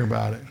don't want to hear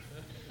about it.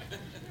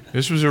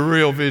 This was a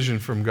real vision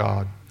from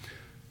God.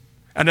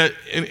 And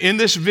in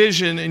this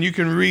vision, and you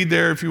can read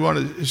there if you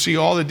want to see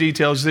all the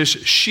details, this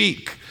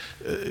sheet,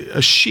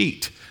 a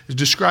sheet, is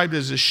described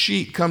as a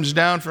sheet, comes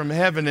down from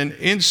heaven, and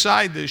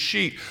inside this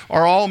sheet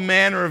are all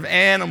manner of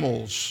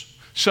animals,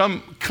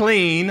 some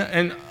clean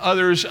and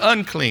others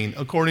unclean,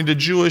 according to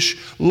Jewish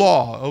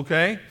law,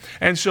 okay?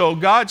 And so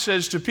God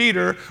says to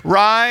Peter,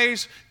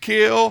 rise,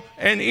 kill,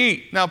 and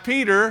eat. Now,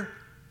 Peter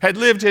had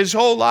lived his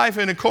whole life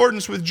in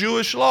accordance with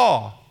Jewish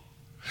law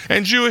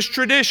and Jewish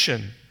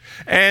tradition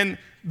and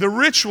the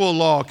ritual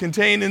law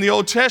contained in the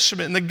Old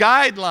Testament and the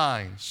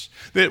guidelines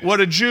that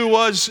what a Jew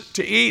was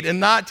to eat and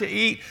not to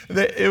eat,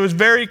 it was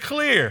very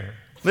clear.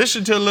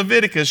 Listen to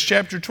Leviticus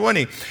chapter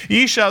 20.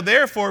 Ye shall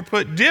therefore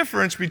put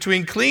difference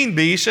between clean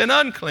beasts and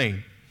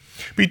unclean,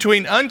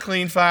 between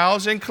unclean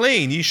fowls and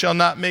clean. Ye shall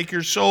not make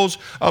your souls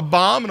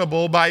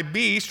abominable by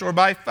beast or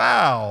by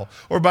fowl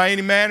or by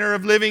any manner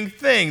of living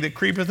thing that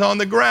creepeth on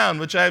the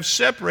ground, which I have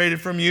separated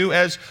from you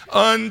as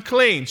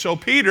unclean. So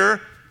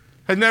Peter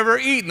had never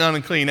eaten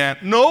unclean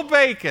animal. No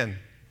bacon.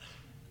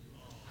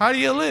 How do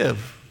you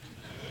live?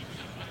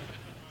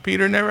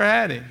 Peter never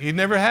had it. He'd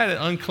never had it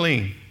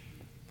unclean.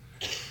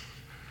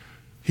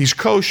 He's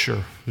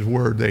kosher, is the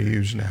word they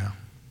use now.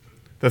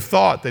 The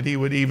thought that he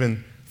would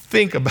even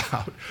think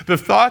about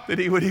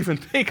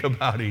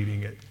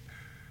eating it,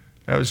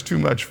 that was too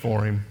much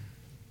for him.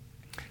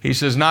 He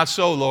says, not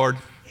so, Lord.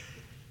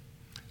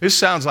 This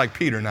sounds like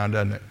Peter now,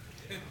 doesn't it?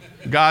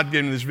 God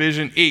gave him this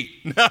vision, eat.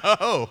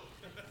 No.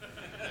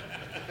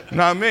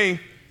 Not me.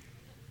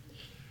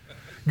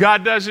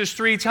 God does this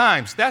 3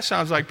 times. That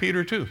sounds like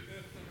Peter too.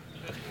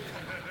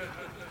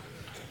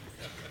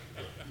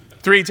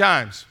 3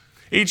 times.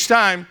 Each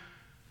time,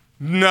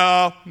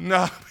 no,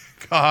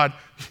 God,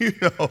 you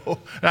know,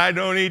 I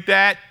don't eat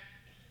that.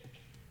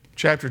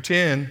 Chapter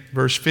 10,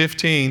 verse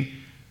 15.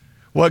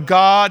 What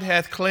God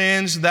hath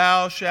cleansed,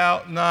 thou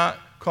shalt not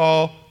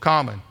call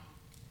common.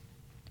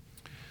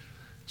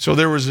 So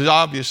there was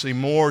obviously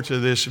more to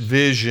this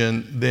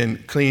vision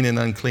than clean and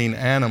unclean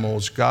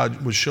animals.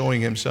 God was showing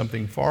him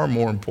something far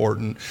more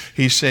important.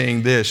 He's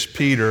saying this,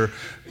 Peter,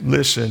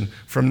 listen,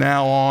 from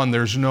now on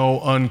there's no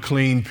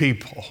unclean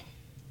people.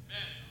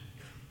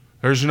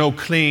 There's no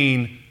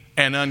clean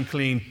and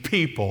unclean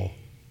people.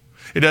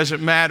 It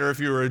doesn't matter if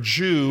you're a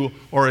Jew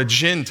or a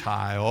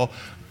Gentile.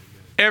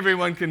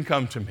 Everyone can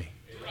come to me.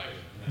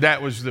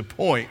 That was the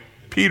point.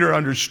 Peter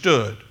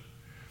understood.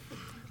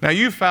 Now,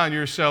 you found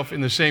yourself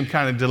in the same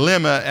kind of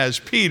dilemma as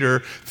Peter,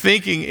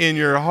 thinking in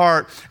your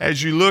heart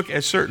as you look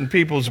at certain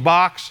people's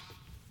box,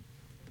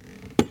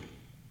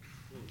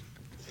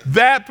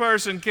 that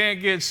person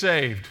can't get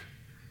saved.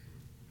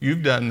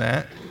 You've done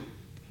that.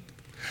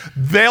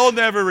 They'll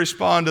never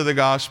respond to the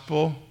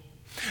gospel.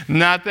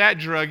 Not that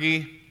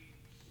druggie.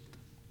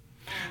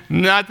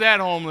 Not that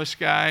homeless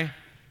guy.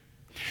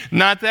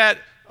 Not that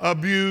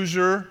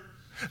abuser.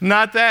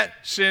 Not that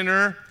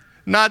sinner.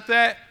 Not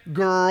that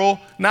girl.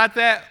 Not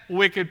that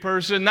wicked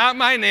person. Not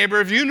my neighbor.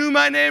 If you knew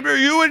my neighbor,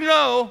 you would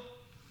know.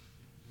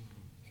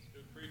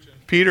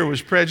 Peter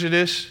was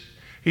prejudiced.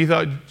 He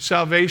thought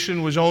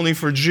salvation was only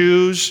for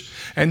Jews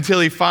until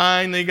he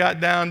finally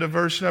got down to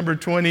verse number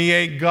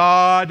 28.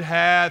 God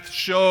hath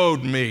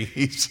showed me,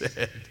 he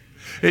said.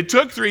 It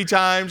took 3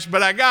 times,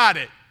 but I got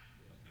it.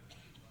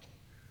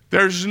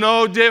 There's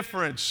no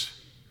difference.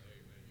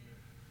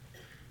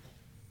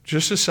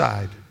 Just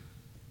aside.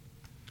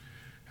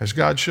 Has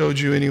God showed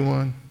you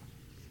anyone?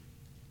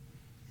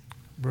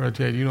 Brother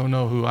Ted, you don't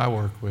know who I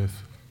work with.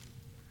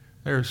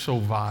 They're so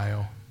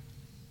vile.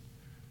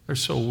 They're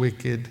so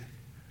wicked.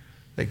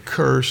 They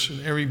curse,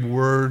 and every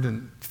word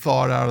and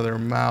thought out of their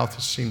mouth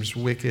seems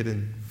wicked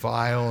and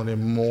vile and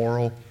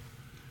immoral.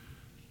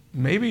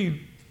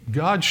 Maybe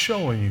God's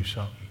showing you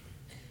something.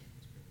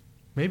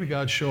 Maybe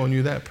God's showing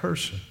you that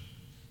person,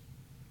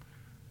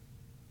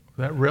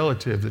 that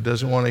relative that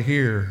doesn't want to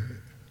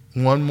hear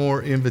one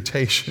more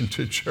invitation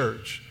to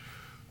church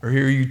or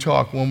hear you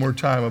talk one more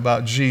time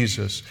about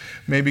Jesus.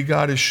 Maybe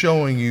God is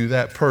showing you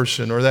that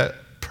person, or that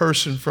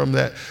person from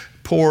that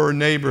poor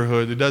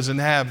neighborhood that doesn't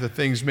have the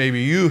things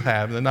maybe you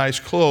have, the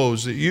nice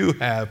clothes that you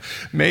have.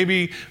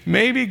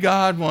 Maybe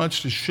God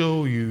wants to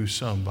show you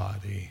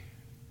somebody.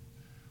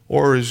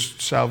 Or is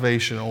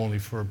salvation only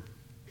for,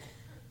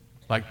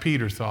 like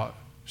Peter thought,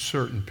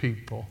 certain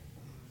people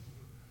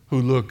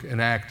who look and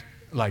act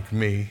like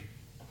me?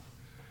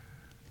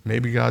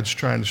 Maybe God's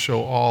trying to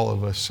show all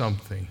of us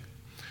something.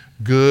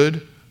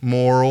 Good,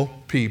 moral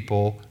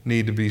people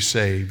need to be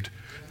saved.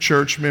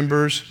 Church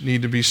members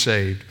need to be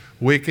saved.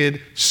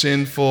 Wicked,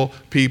 sinful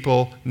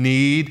people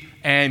need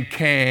and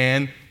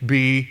can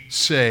be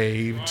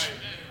saved.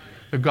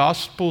 The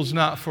gospel's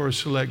not for a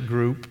select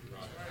group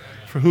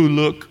for who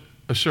look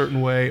a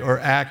certain way or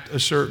act a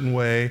certain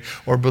way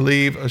or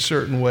believe a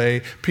certain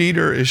way.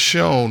 Peter is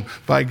shown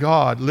by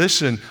God,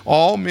 listen,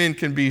 all men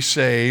can be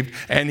saved.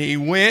 And he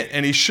went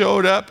and he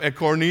showed up at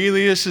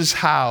Cornelius'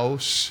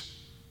 house.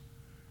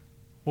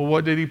 Well,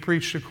 what did he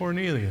preach to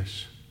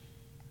Cornelius?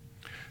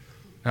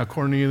 Now,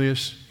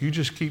 Cornelius, you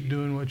just keep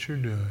doing what you're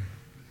doing.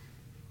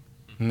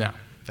 No,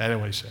 that ain't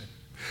what he said.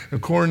 Now,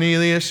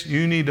 Cornelius,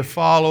 you need to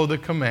follow the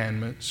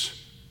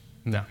commandments.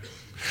 No.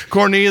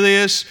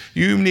 Cornelius,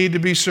 you need to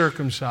be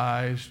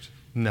circumcised.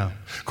 No.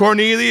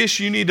 Cornelius,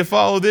 you need to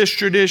follow this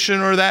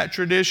tradition or that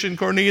tradition.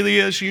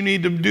 Cornelius, you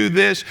need to do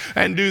this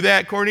and do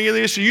that.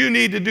 Cornelius, you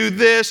need to do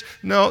this.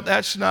 No,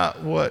 that's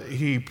not what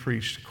he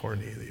preached to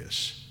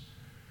Cornelius.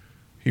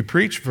 He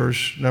preached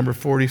verse number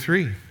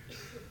 43.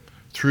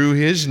 Through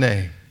his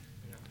name,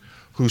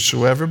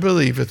 whosoever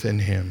believeth in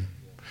him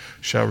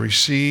shall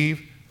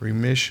receive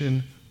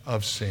remission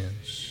of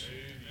sins.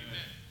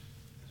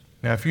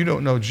 Now, if you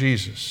don't know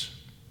Jesus,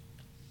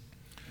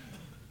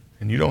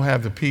 and you don't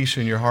have the peace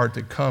in your heart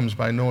that comes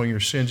by knowing your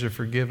sins are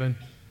forgiven,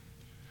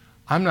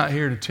 I'm not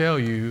here to tell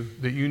you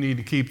that you need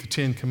to keep the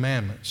 10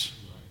 Commandments.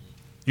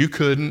 You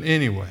couldn't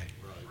anyway.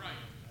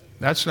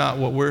 That's not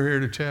what we're here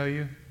to tell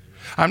you.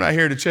 I'm not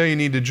here to tell you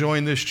need to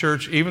join this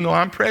church, even though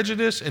I'm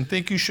prejudiced and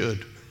think you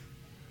should.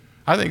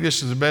 I think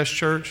this is the best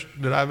church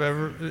that I've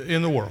ever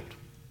in the world.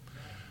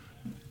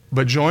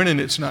 But joining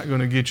it's not going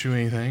to get you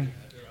anything.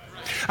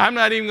 I'm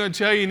not even going to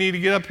tell you need to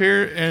get up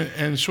here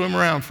and swim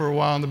around for a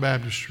while in the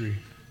baptistry.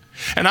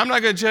 And I'm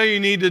not going to tell you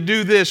need to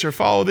do this or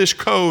follow this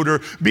code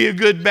or be a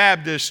good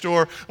Baptist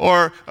or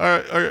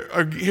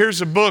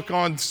here's a book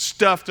on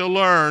stuff to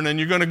learn and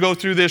you're going to go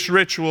through this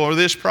ritual or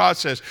this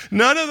process.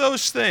 None of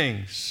those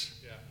things.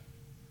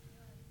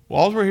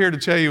 Well, all we're here to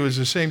tell you is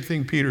the same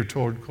thing Peter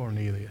told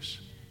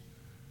Cornelius.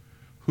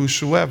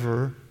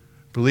 Whosoever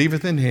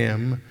believeth in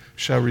him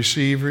shall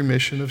receive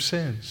remission of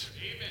sins.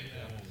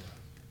 Amen.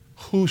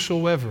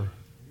 Whosoever.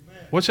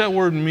 What's that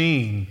word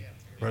mean,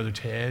 Brother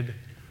Ted?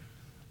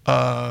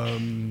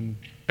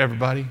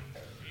 Everybody? Amen.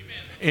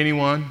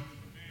 Anyone?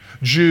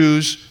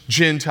 Jews,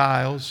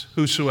 Gentiles,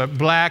 whosoever.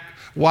 Black,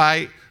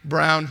 white,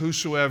 brown,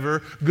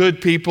 whosoever.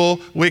 Good people,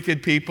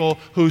 wicked people,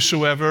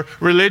 whosoever.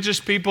 Religious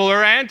people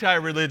or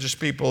anti-religious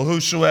people,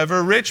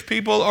 whosoever. Rich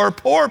people or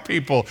poor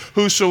people,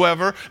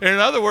 whosoever. In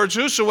other words,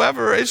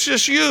 whosoever, it's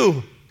just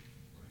you.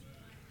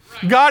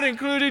 God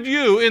included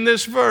you in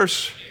this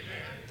verse.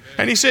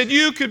 And he said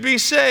you could be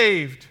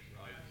saved.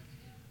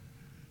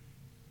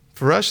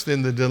 For us,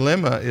 then, the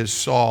dilemma is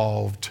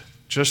solved,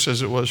 just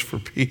as it was for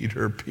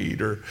Peter.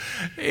 Peter,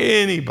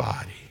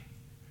 anybody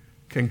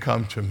can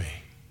come to me.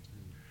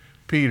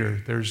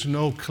 Peter, there's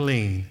no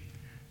clean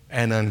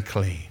and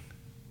unclean.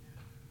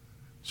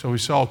 So we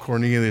saw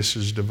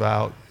Cornelius'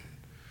 devout,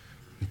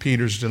 and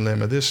Peter's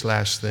dilemma. This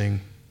last thing,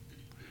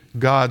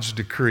 God's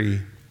decree.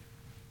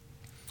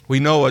 We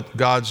know what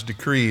God's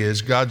decree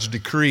is. God's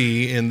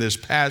decree in this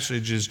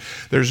passage is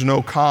there's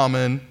no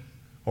common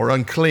or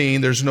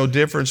unclean. There's no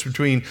difference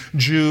between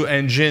Jew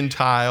and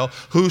Gentile.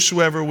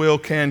 Whosoever will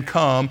can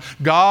come.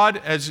 God,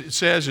 as it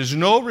says, is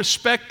no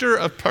respecter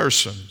of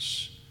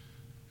persons.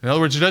 In other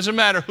words, it doesn't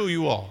matter who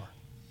you are.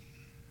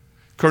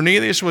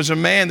 Cornelius was a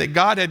man that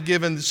God had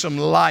given some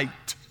light.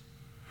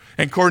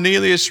 And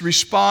Cornelius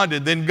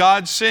responded. Then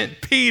God sent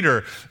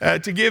Peter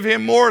to give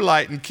him more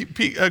light.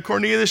 And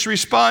Cornelius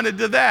responded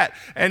to that.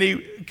 And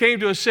he came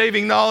to a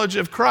saving knowledge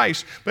of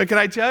Christ. But can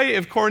I tell you,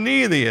 if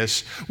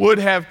Cornelius would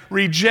have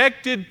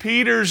rejected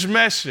Peter's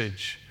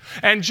message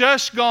and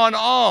just gone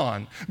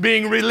on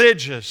being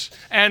religious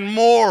and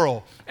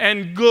moral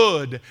and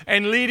good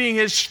and leading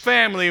his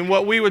family in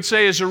what we would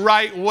say is the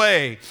right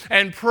way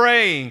and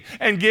praying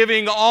and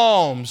giving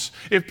alms,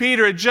 if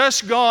Peter had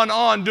just gone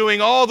on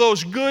doing all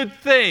those good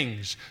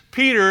things,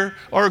 Peter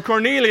or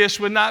Cornelius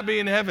would not be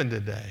in heaven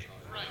today.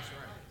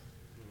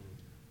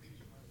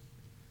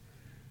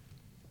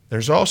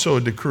 There's also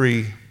a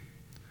decree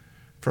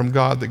from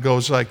God that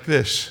goes like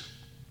this.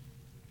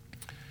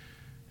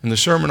 In the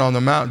Sermon on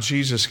the Mount,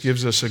 Jesus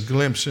gives us a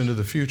glimpse into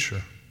the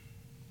future.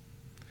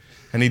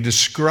 And he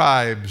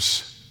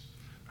describes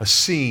a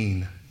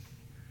scene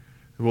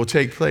that will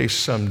take place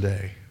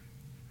someday.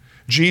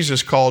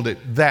 Jesus called it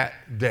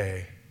that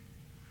day,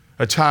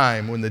 a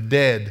time when the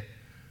dead,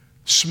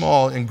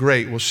 small and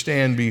great, will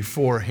stand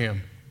before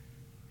him.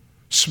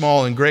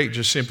 Small and great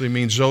just simply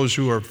means those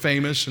who are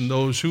famous and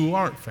those who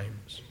aren't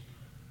famous,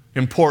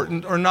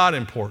 important or not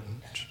important.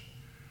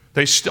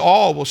 They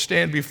all will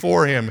stand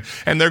before him,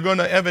 and they're going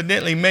to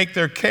evidently make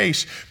their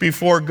case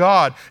before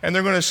God. And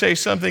they're going to say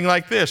something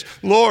like this: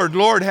 Lord,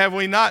 Lord, have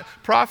we not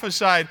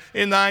prophesied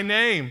in thy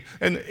name?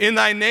 And in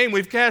thy name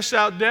we've cast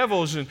out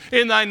devils, and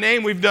in thy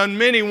name we've done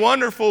many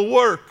wonderful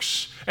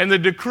works. And the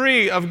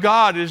decree of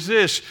God is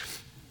this: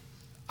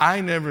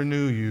 I never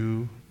knew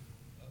you.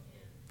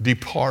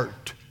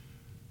 Depart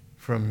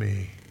from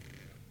me.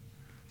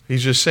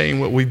 He's just saying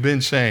what we've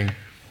been saying.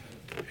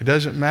 It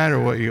doesn't matter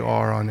what you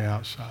are on the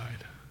outside.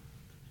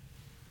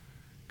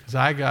 Because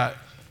I got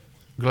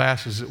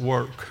glasses at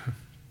work.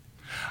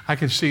 I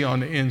can see on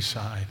the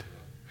inside.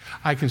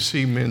 I can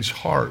see men's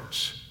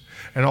hearts.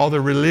 And all the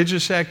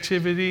religious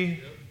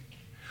activity,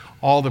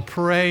 all the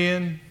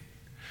praying,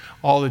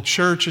 all the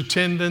church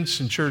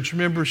attendance and church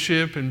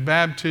membership and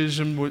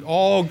baptism, with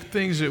all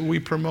things that we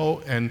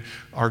promote and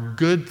are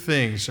good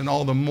things, and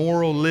all the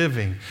moral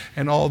living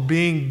and all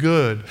being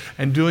good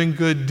and doing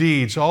good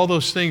deeds, all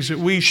those things that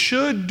we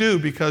should do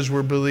because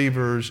we're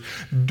believers,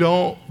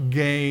 don't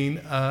gain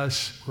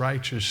us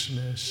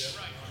righteousness.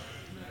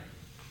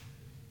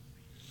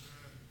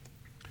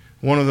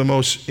 One of the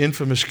most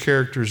infamous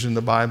characters in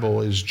the Bible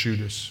is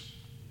Judas.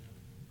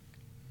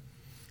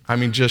 I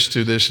mean, just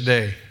to this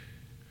day.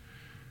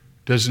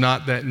 Does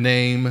not that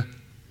name,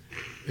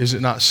 is it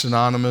not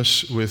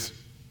synonymous with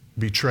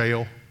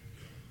betrayal,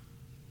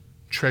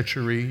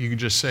 treachery? You can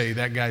just say,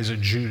 that guy's a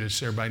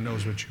Judas. Everybody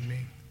knows what you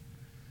mean.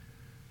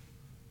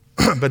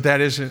 But that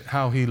isn't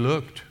how he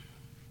looked.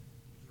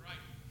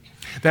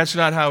 That's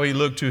not how he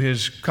looked to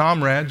his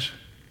comrades.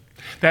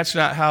 That's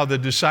not how the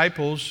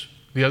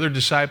other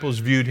disciples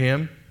viewed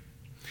him.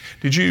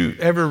 Did you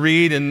ever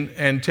read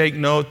and take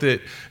note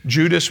that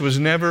Judas was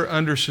never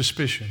under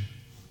suspicion?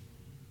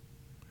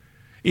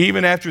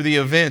 Even after the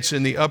events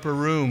in the upper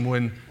room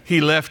when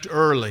he left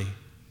early,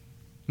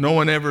 no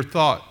one ever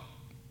thought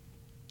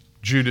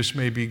Judas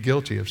may be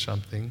guilty of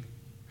something.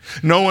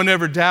 No one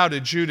ever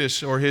doubted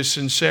Judas or his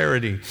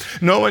sincerity.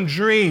 No one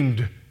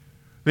dreamed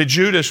that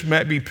Judas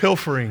might be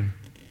pilfering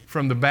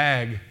from the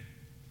bag,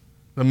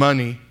 the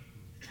money.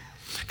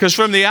 Because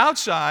from the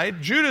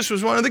outside, Judas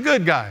was one of the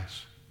good guys.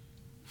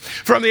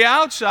 From the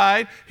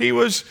outside, he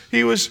was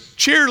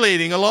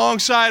cheerleading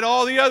alongside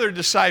all the other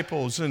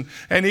disciples, and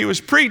he was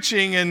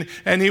preaching,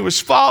 and he was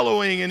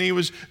following, and he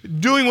was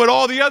doing what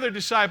all the other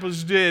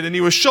disciples did, and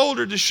he was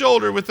shoulder to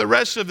shoulder with the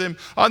rest of them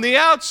on the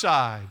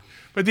outside.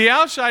 But the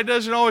outside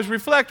doesn't always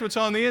reflect what's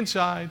on the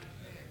inside.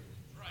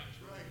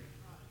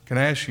 Can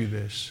I ask you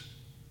this?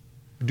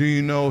 Do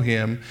you know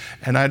him?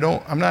 And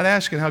I'm not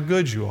asking how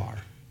good you are,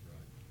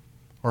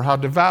 or how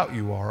devout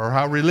you are, or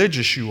how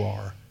religious you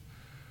are,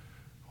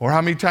 or how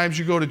many times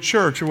you go to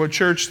church, or what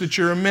church that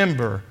you're a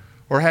member,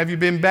 or have you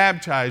been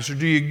baptized, or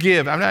do you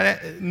give? I'm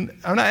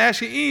not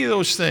asking any of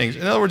those things.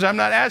 In other words, I'm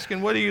not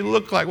asking what do you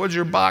look like, what's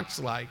your box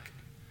like.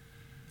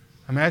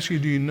 I'm asking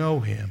you, do you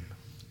know him?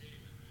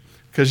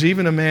 Because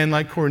even a man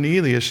like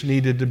Cornelius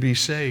needed to be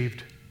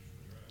saved.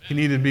 He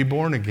needed to be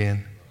born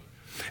again.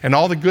 And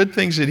all the good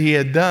things that he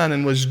had done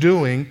and was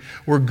doing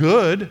were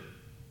good,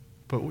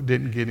 but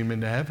didn't get him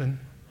into heaven.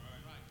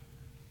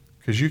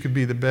 Because you could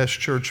be the best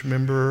church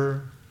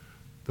member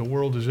the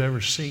world has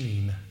ever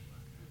seen,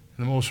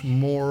 the most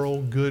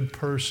moral, good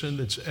person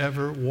that's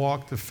ever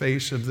walked the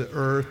face of the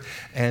earth,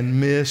 and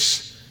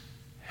miss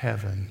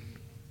heaven.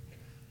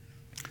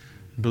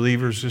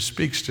 Believers, this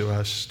speaks to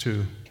us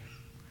too.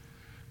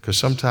 Because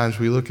sometimes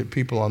we look at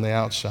people on the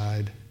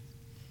outside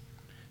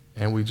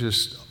and we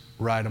just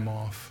write them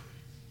off.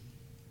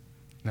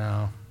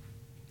 No,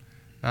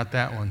 not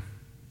that one.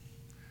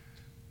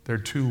 They're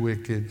too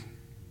wicked,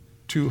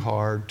 too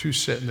hard, too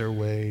set in their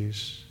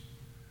ways.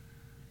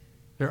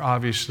 They're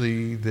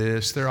obviously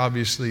this, they're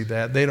obviously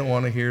that. They don't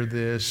want to hear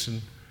this, and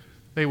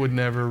they would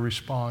never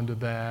respond to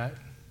that.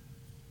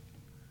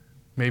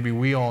 Maybe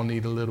we all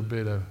need a little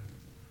bit of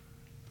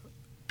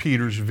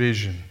Peter's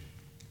vision.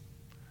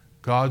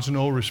 God's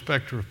no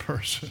respecter of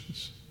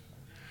persons.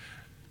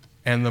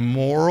 And the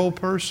moral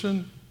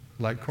person,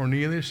 like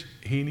Cornelius,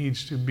 he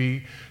needs to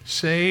be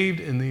saved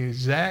in the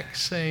exact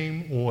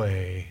same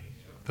way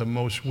the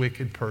most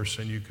wicked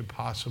person you could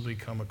possibly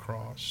come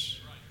across.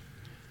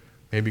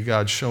 Maybe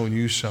God's shown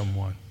you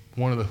someone,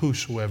 one of the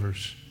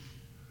whosoevers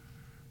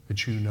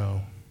that you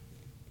know.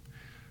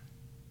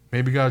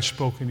 Maybe God's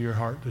spoken to your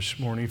heart this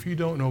morning. If you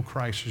don't know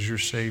Christ as your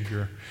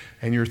Savior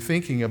and you're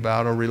thinking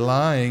about or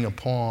relying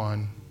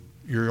upon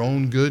your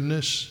own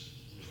goodness,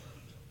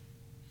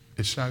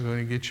 it's not going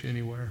to get you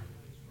anywhere.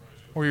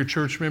 Or your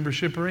church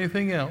membership or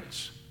anything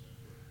else.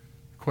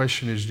 The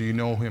question is, do you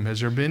know Him? Has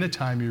there been a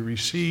time you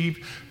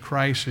received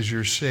Christ as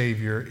your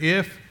Savior?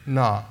 If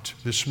not,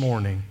 this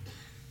morning,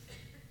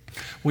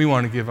 we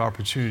want to give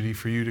opportunity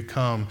for you to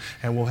come,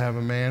 and we'll have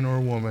a man or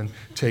a woman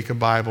take a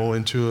Bible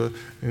into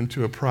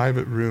a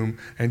private room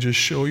and just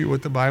show you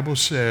what the Bible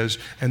says.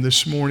 And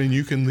this morning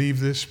you can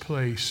leave this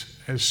place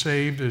as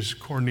saved as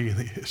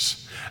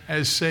Cornelius,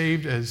 as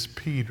saved as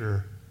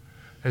Peter,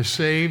 as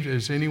saved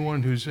as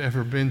anyone who's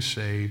ever been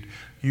saved.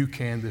 You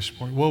can this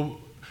morning.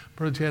 Well,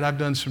 Brother Ted, I've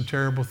done some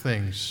terrible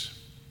things.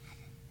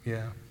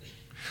 Yeah.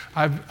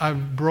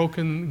 I've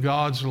broken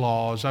God's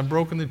laws. I've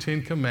broken the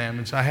 10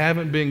 Commandments. I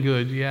haven't been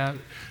good. Yeah,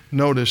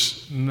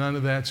 notice, none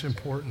of that's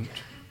important.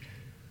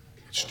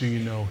 It's, do you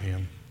know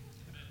Him?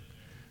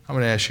 I'm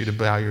going to ask you to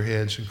bow your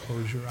heads and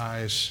close your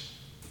eyes.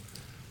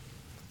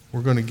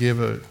 We're going to give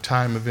a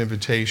time of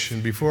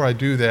invitation. Before I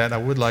do that, I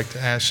would like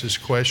to ask this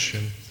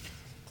question.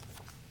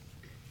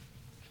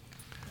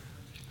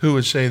 Who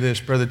would say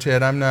this, Brother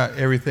Ted, I'm not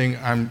everything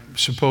I'm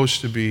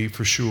supposed to be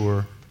for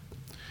sure.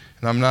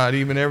 And I'm not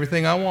even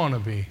everything I want to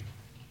be.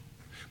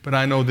 But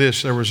I know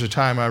this, there was a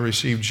time I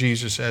received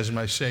Jesus as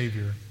my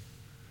Savior.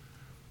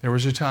 There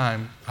was a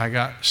time I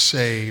got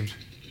saved.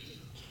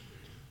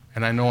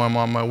 And I know I'm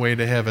on my way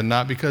to heaven,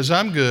 not because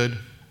I'm good,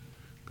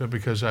 but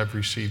because I've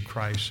received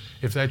Christ.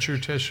 If that's your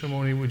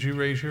testimony, would you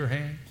raise your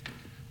hand?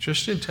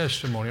 Just in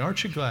testimony.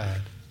 Aren't you glad?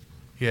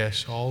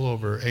 Yes, all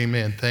over.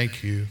 Amen.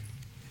 Thank you.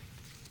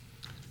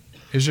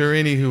 Is there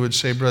any who would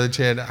say, Brother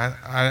Ted,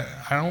 I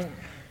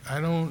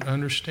don't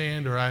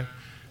understand, or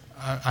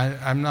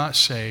I'm not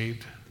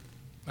saved.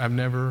 I've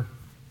never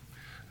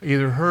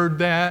either heard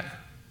that,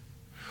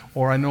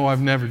 or I know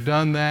I've never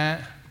done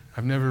that.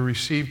 I've never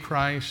received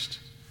Christ.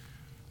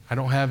 I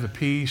don't have the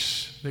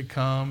peace that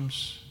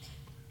comes.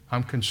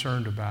 I'm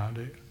concerned about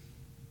it.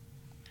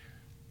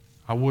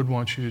 I would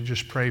want you to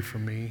just pray for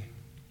me.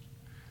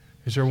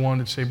 Is there one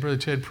that say, Brother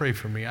Ted, pray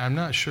for me? I'm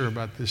not sure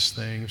about this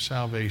thing of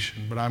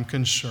salvation, but I'm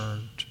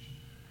concerned.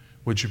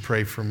 Would you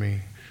pray for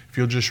me? If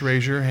you'll just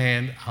raise your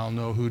hand, I'll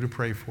know who to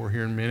pray for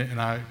here in a minute. And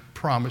I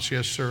promise,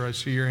 yes, sir, I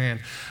see your hand.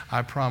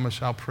 I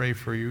promise I'll pray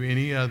for you.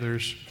 Any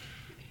others?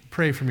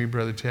 Pray for me,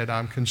 Brother Ted.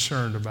 I'm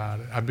concerned about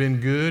it. I've been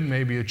good,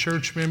 maybe a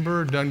church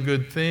member, done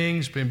good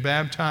things, been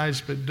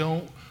baptized, but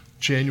don't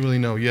genuinely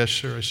know. Yes,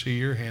 sir, I see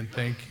your hand.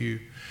 Thank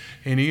you.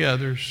 Any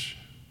others?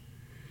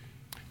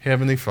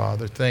 Heavenly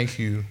Father, thank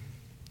you.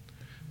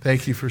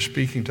 Thank you for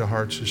speaking to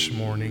hearts this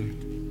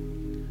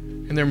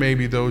morning. And there may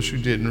be those who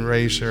didn't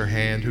raise their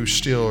hand, who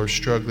still are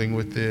struggling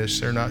with this.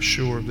 They're not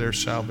sure of their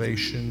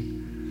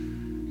salvation.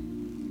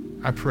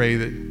 I pray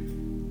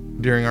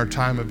that during our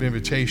time of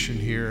invitation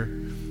here,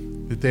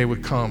 that they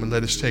would come and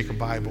let us take a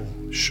Bible,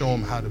 show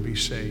them how to be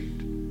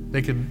saved.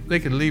 They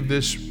could leave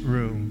this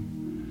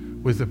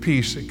room with a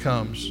peace that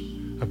comes,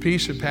 a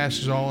peace that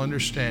passes all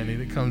understanding,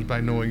 that comes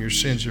by knowing your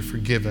sins are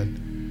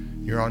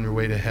forgiven. You're on your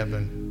way to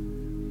heaven.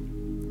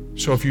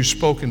 So if you've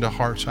spoken to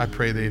hearts, I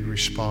pray they'd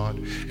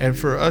respond. And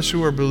for us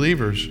who are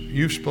believers,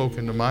 you've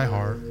spoken to my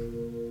heart.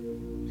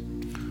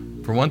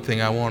 For one thing,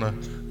 I want to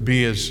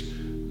be as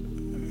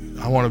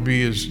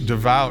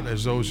devout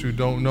as those who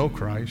don't know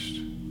Christ.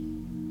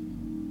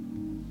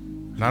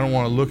 And I don't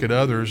want to look at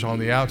others on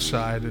the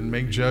outside and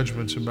make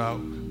judgments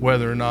about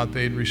whether or not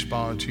they'd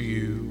respond to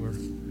you. Or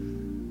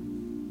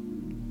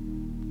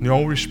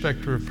no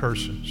respecter of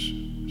persons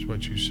is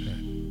what you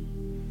said.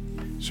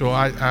 So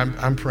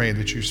I'm praying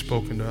that you've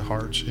spoken to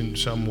hearts in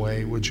some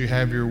way. Would you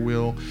have your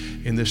will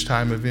in this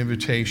time of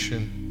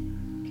invitation?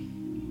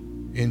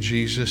 In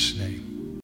Jesus' name.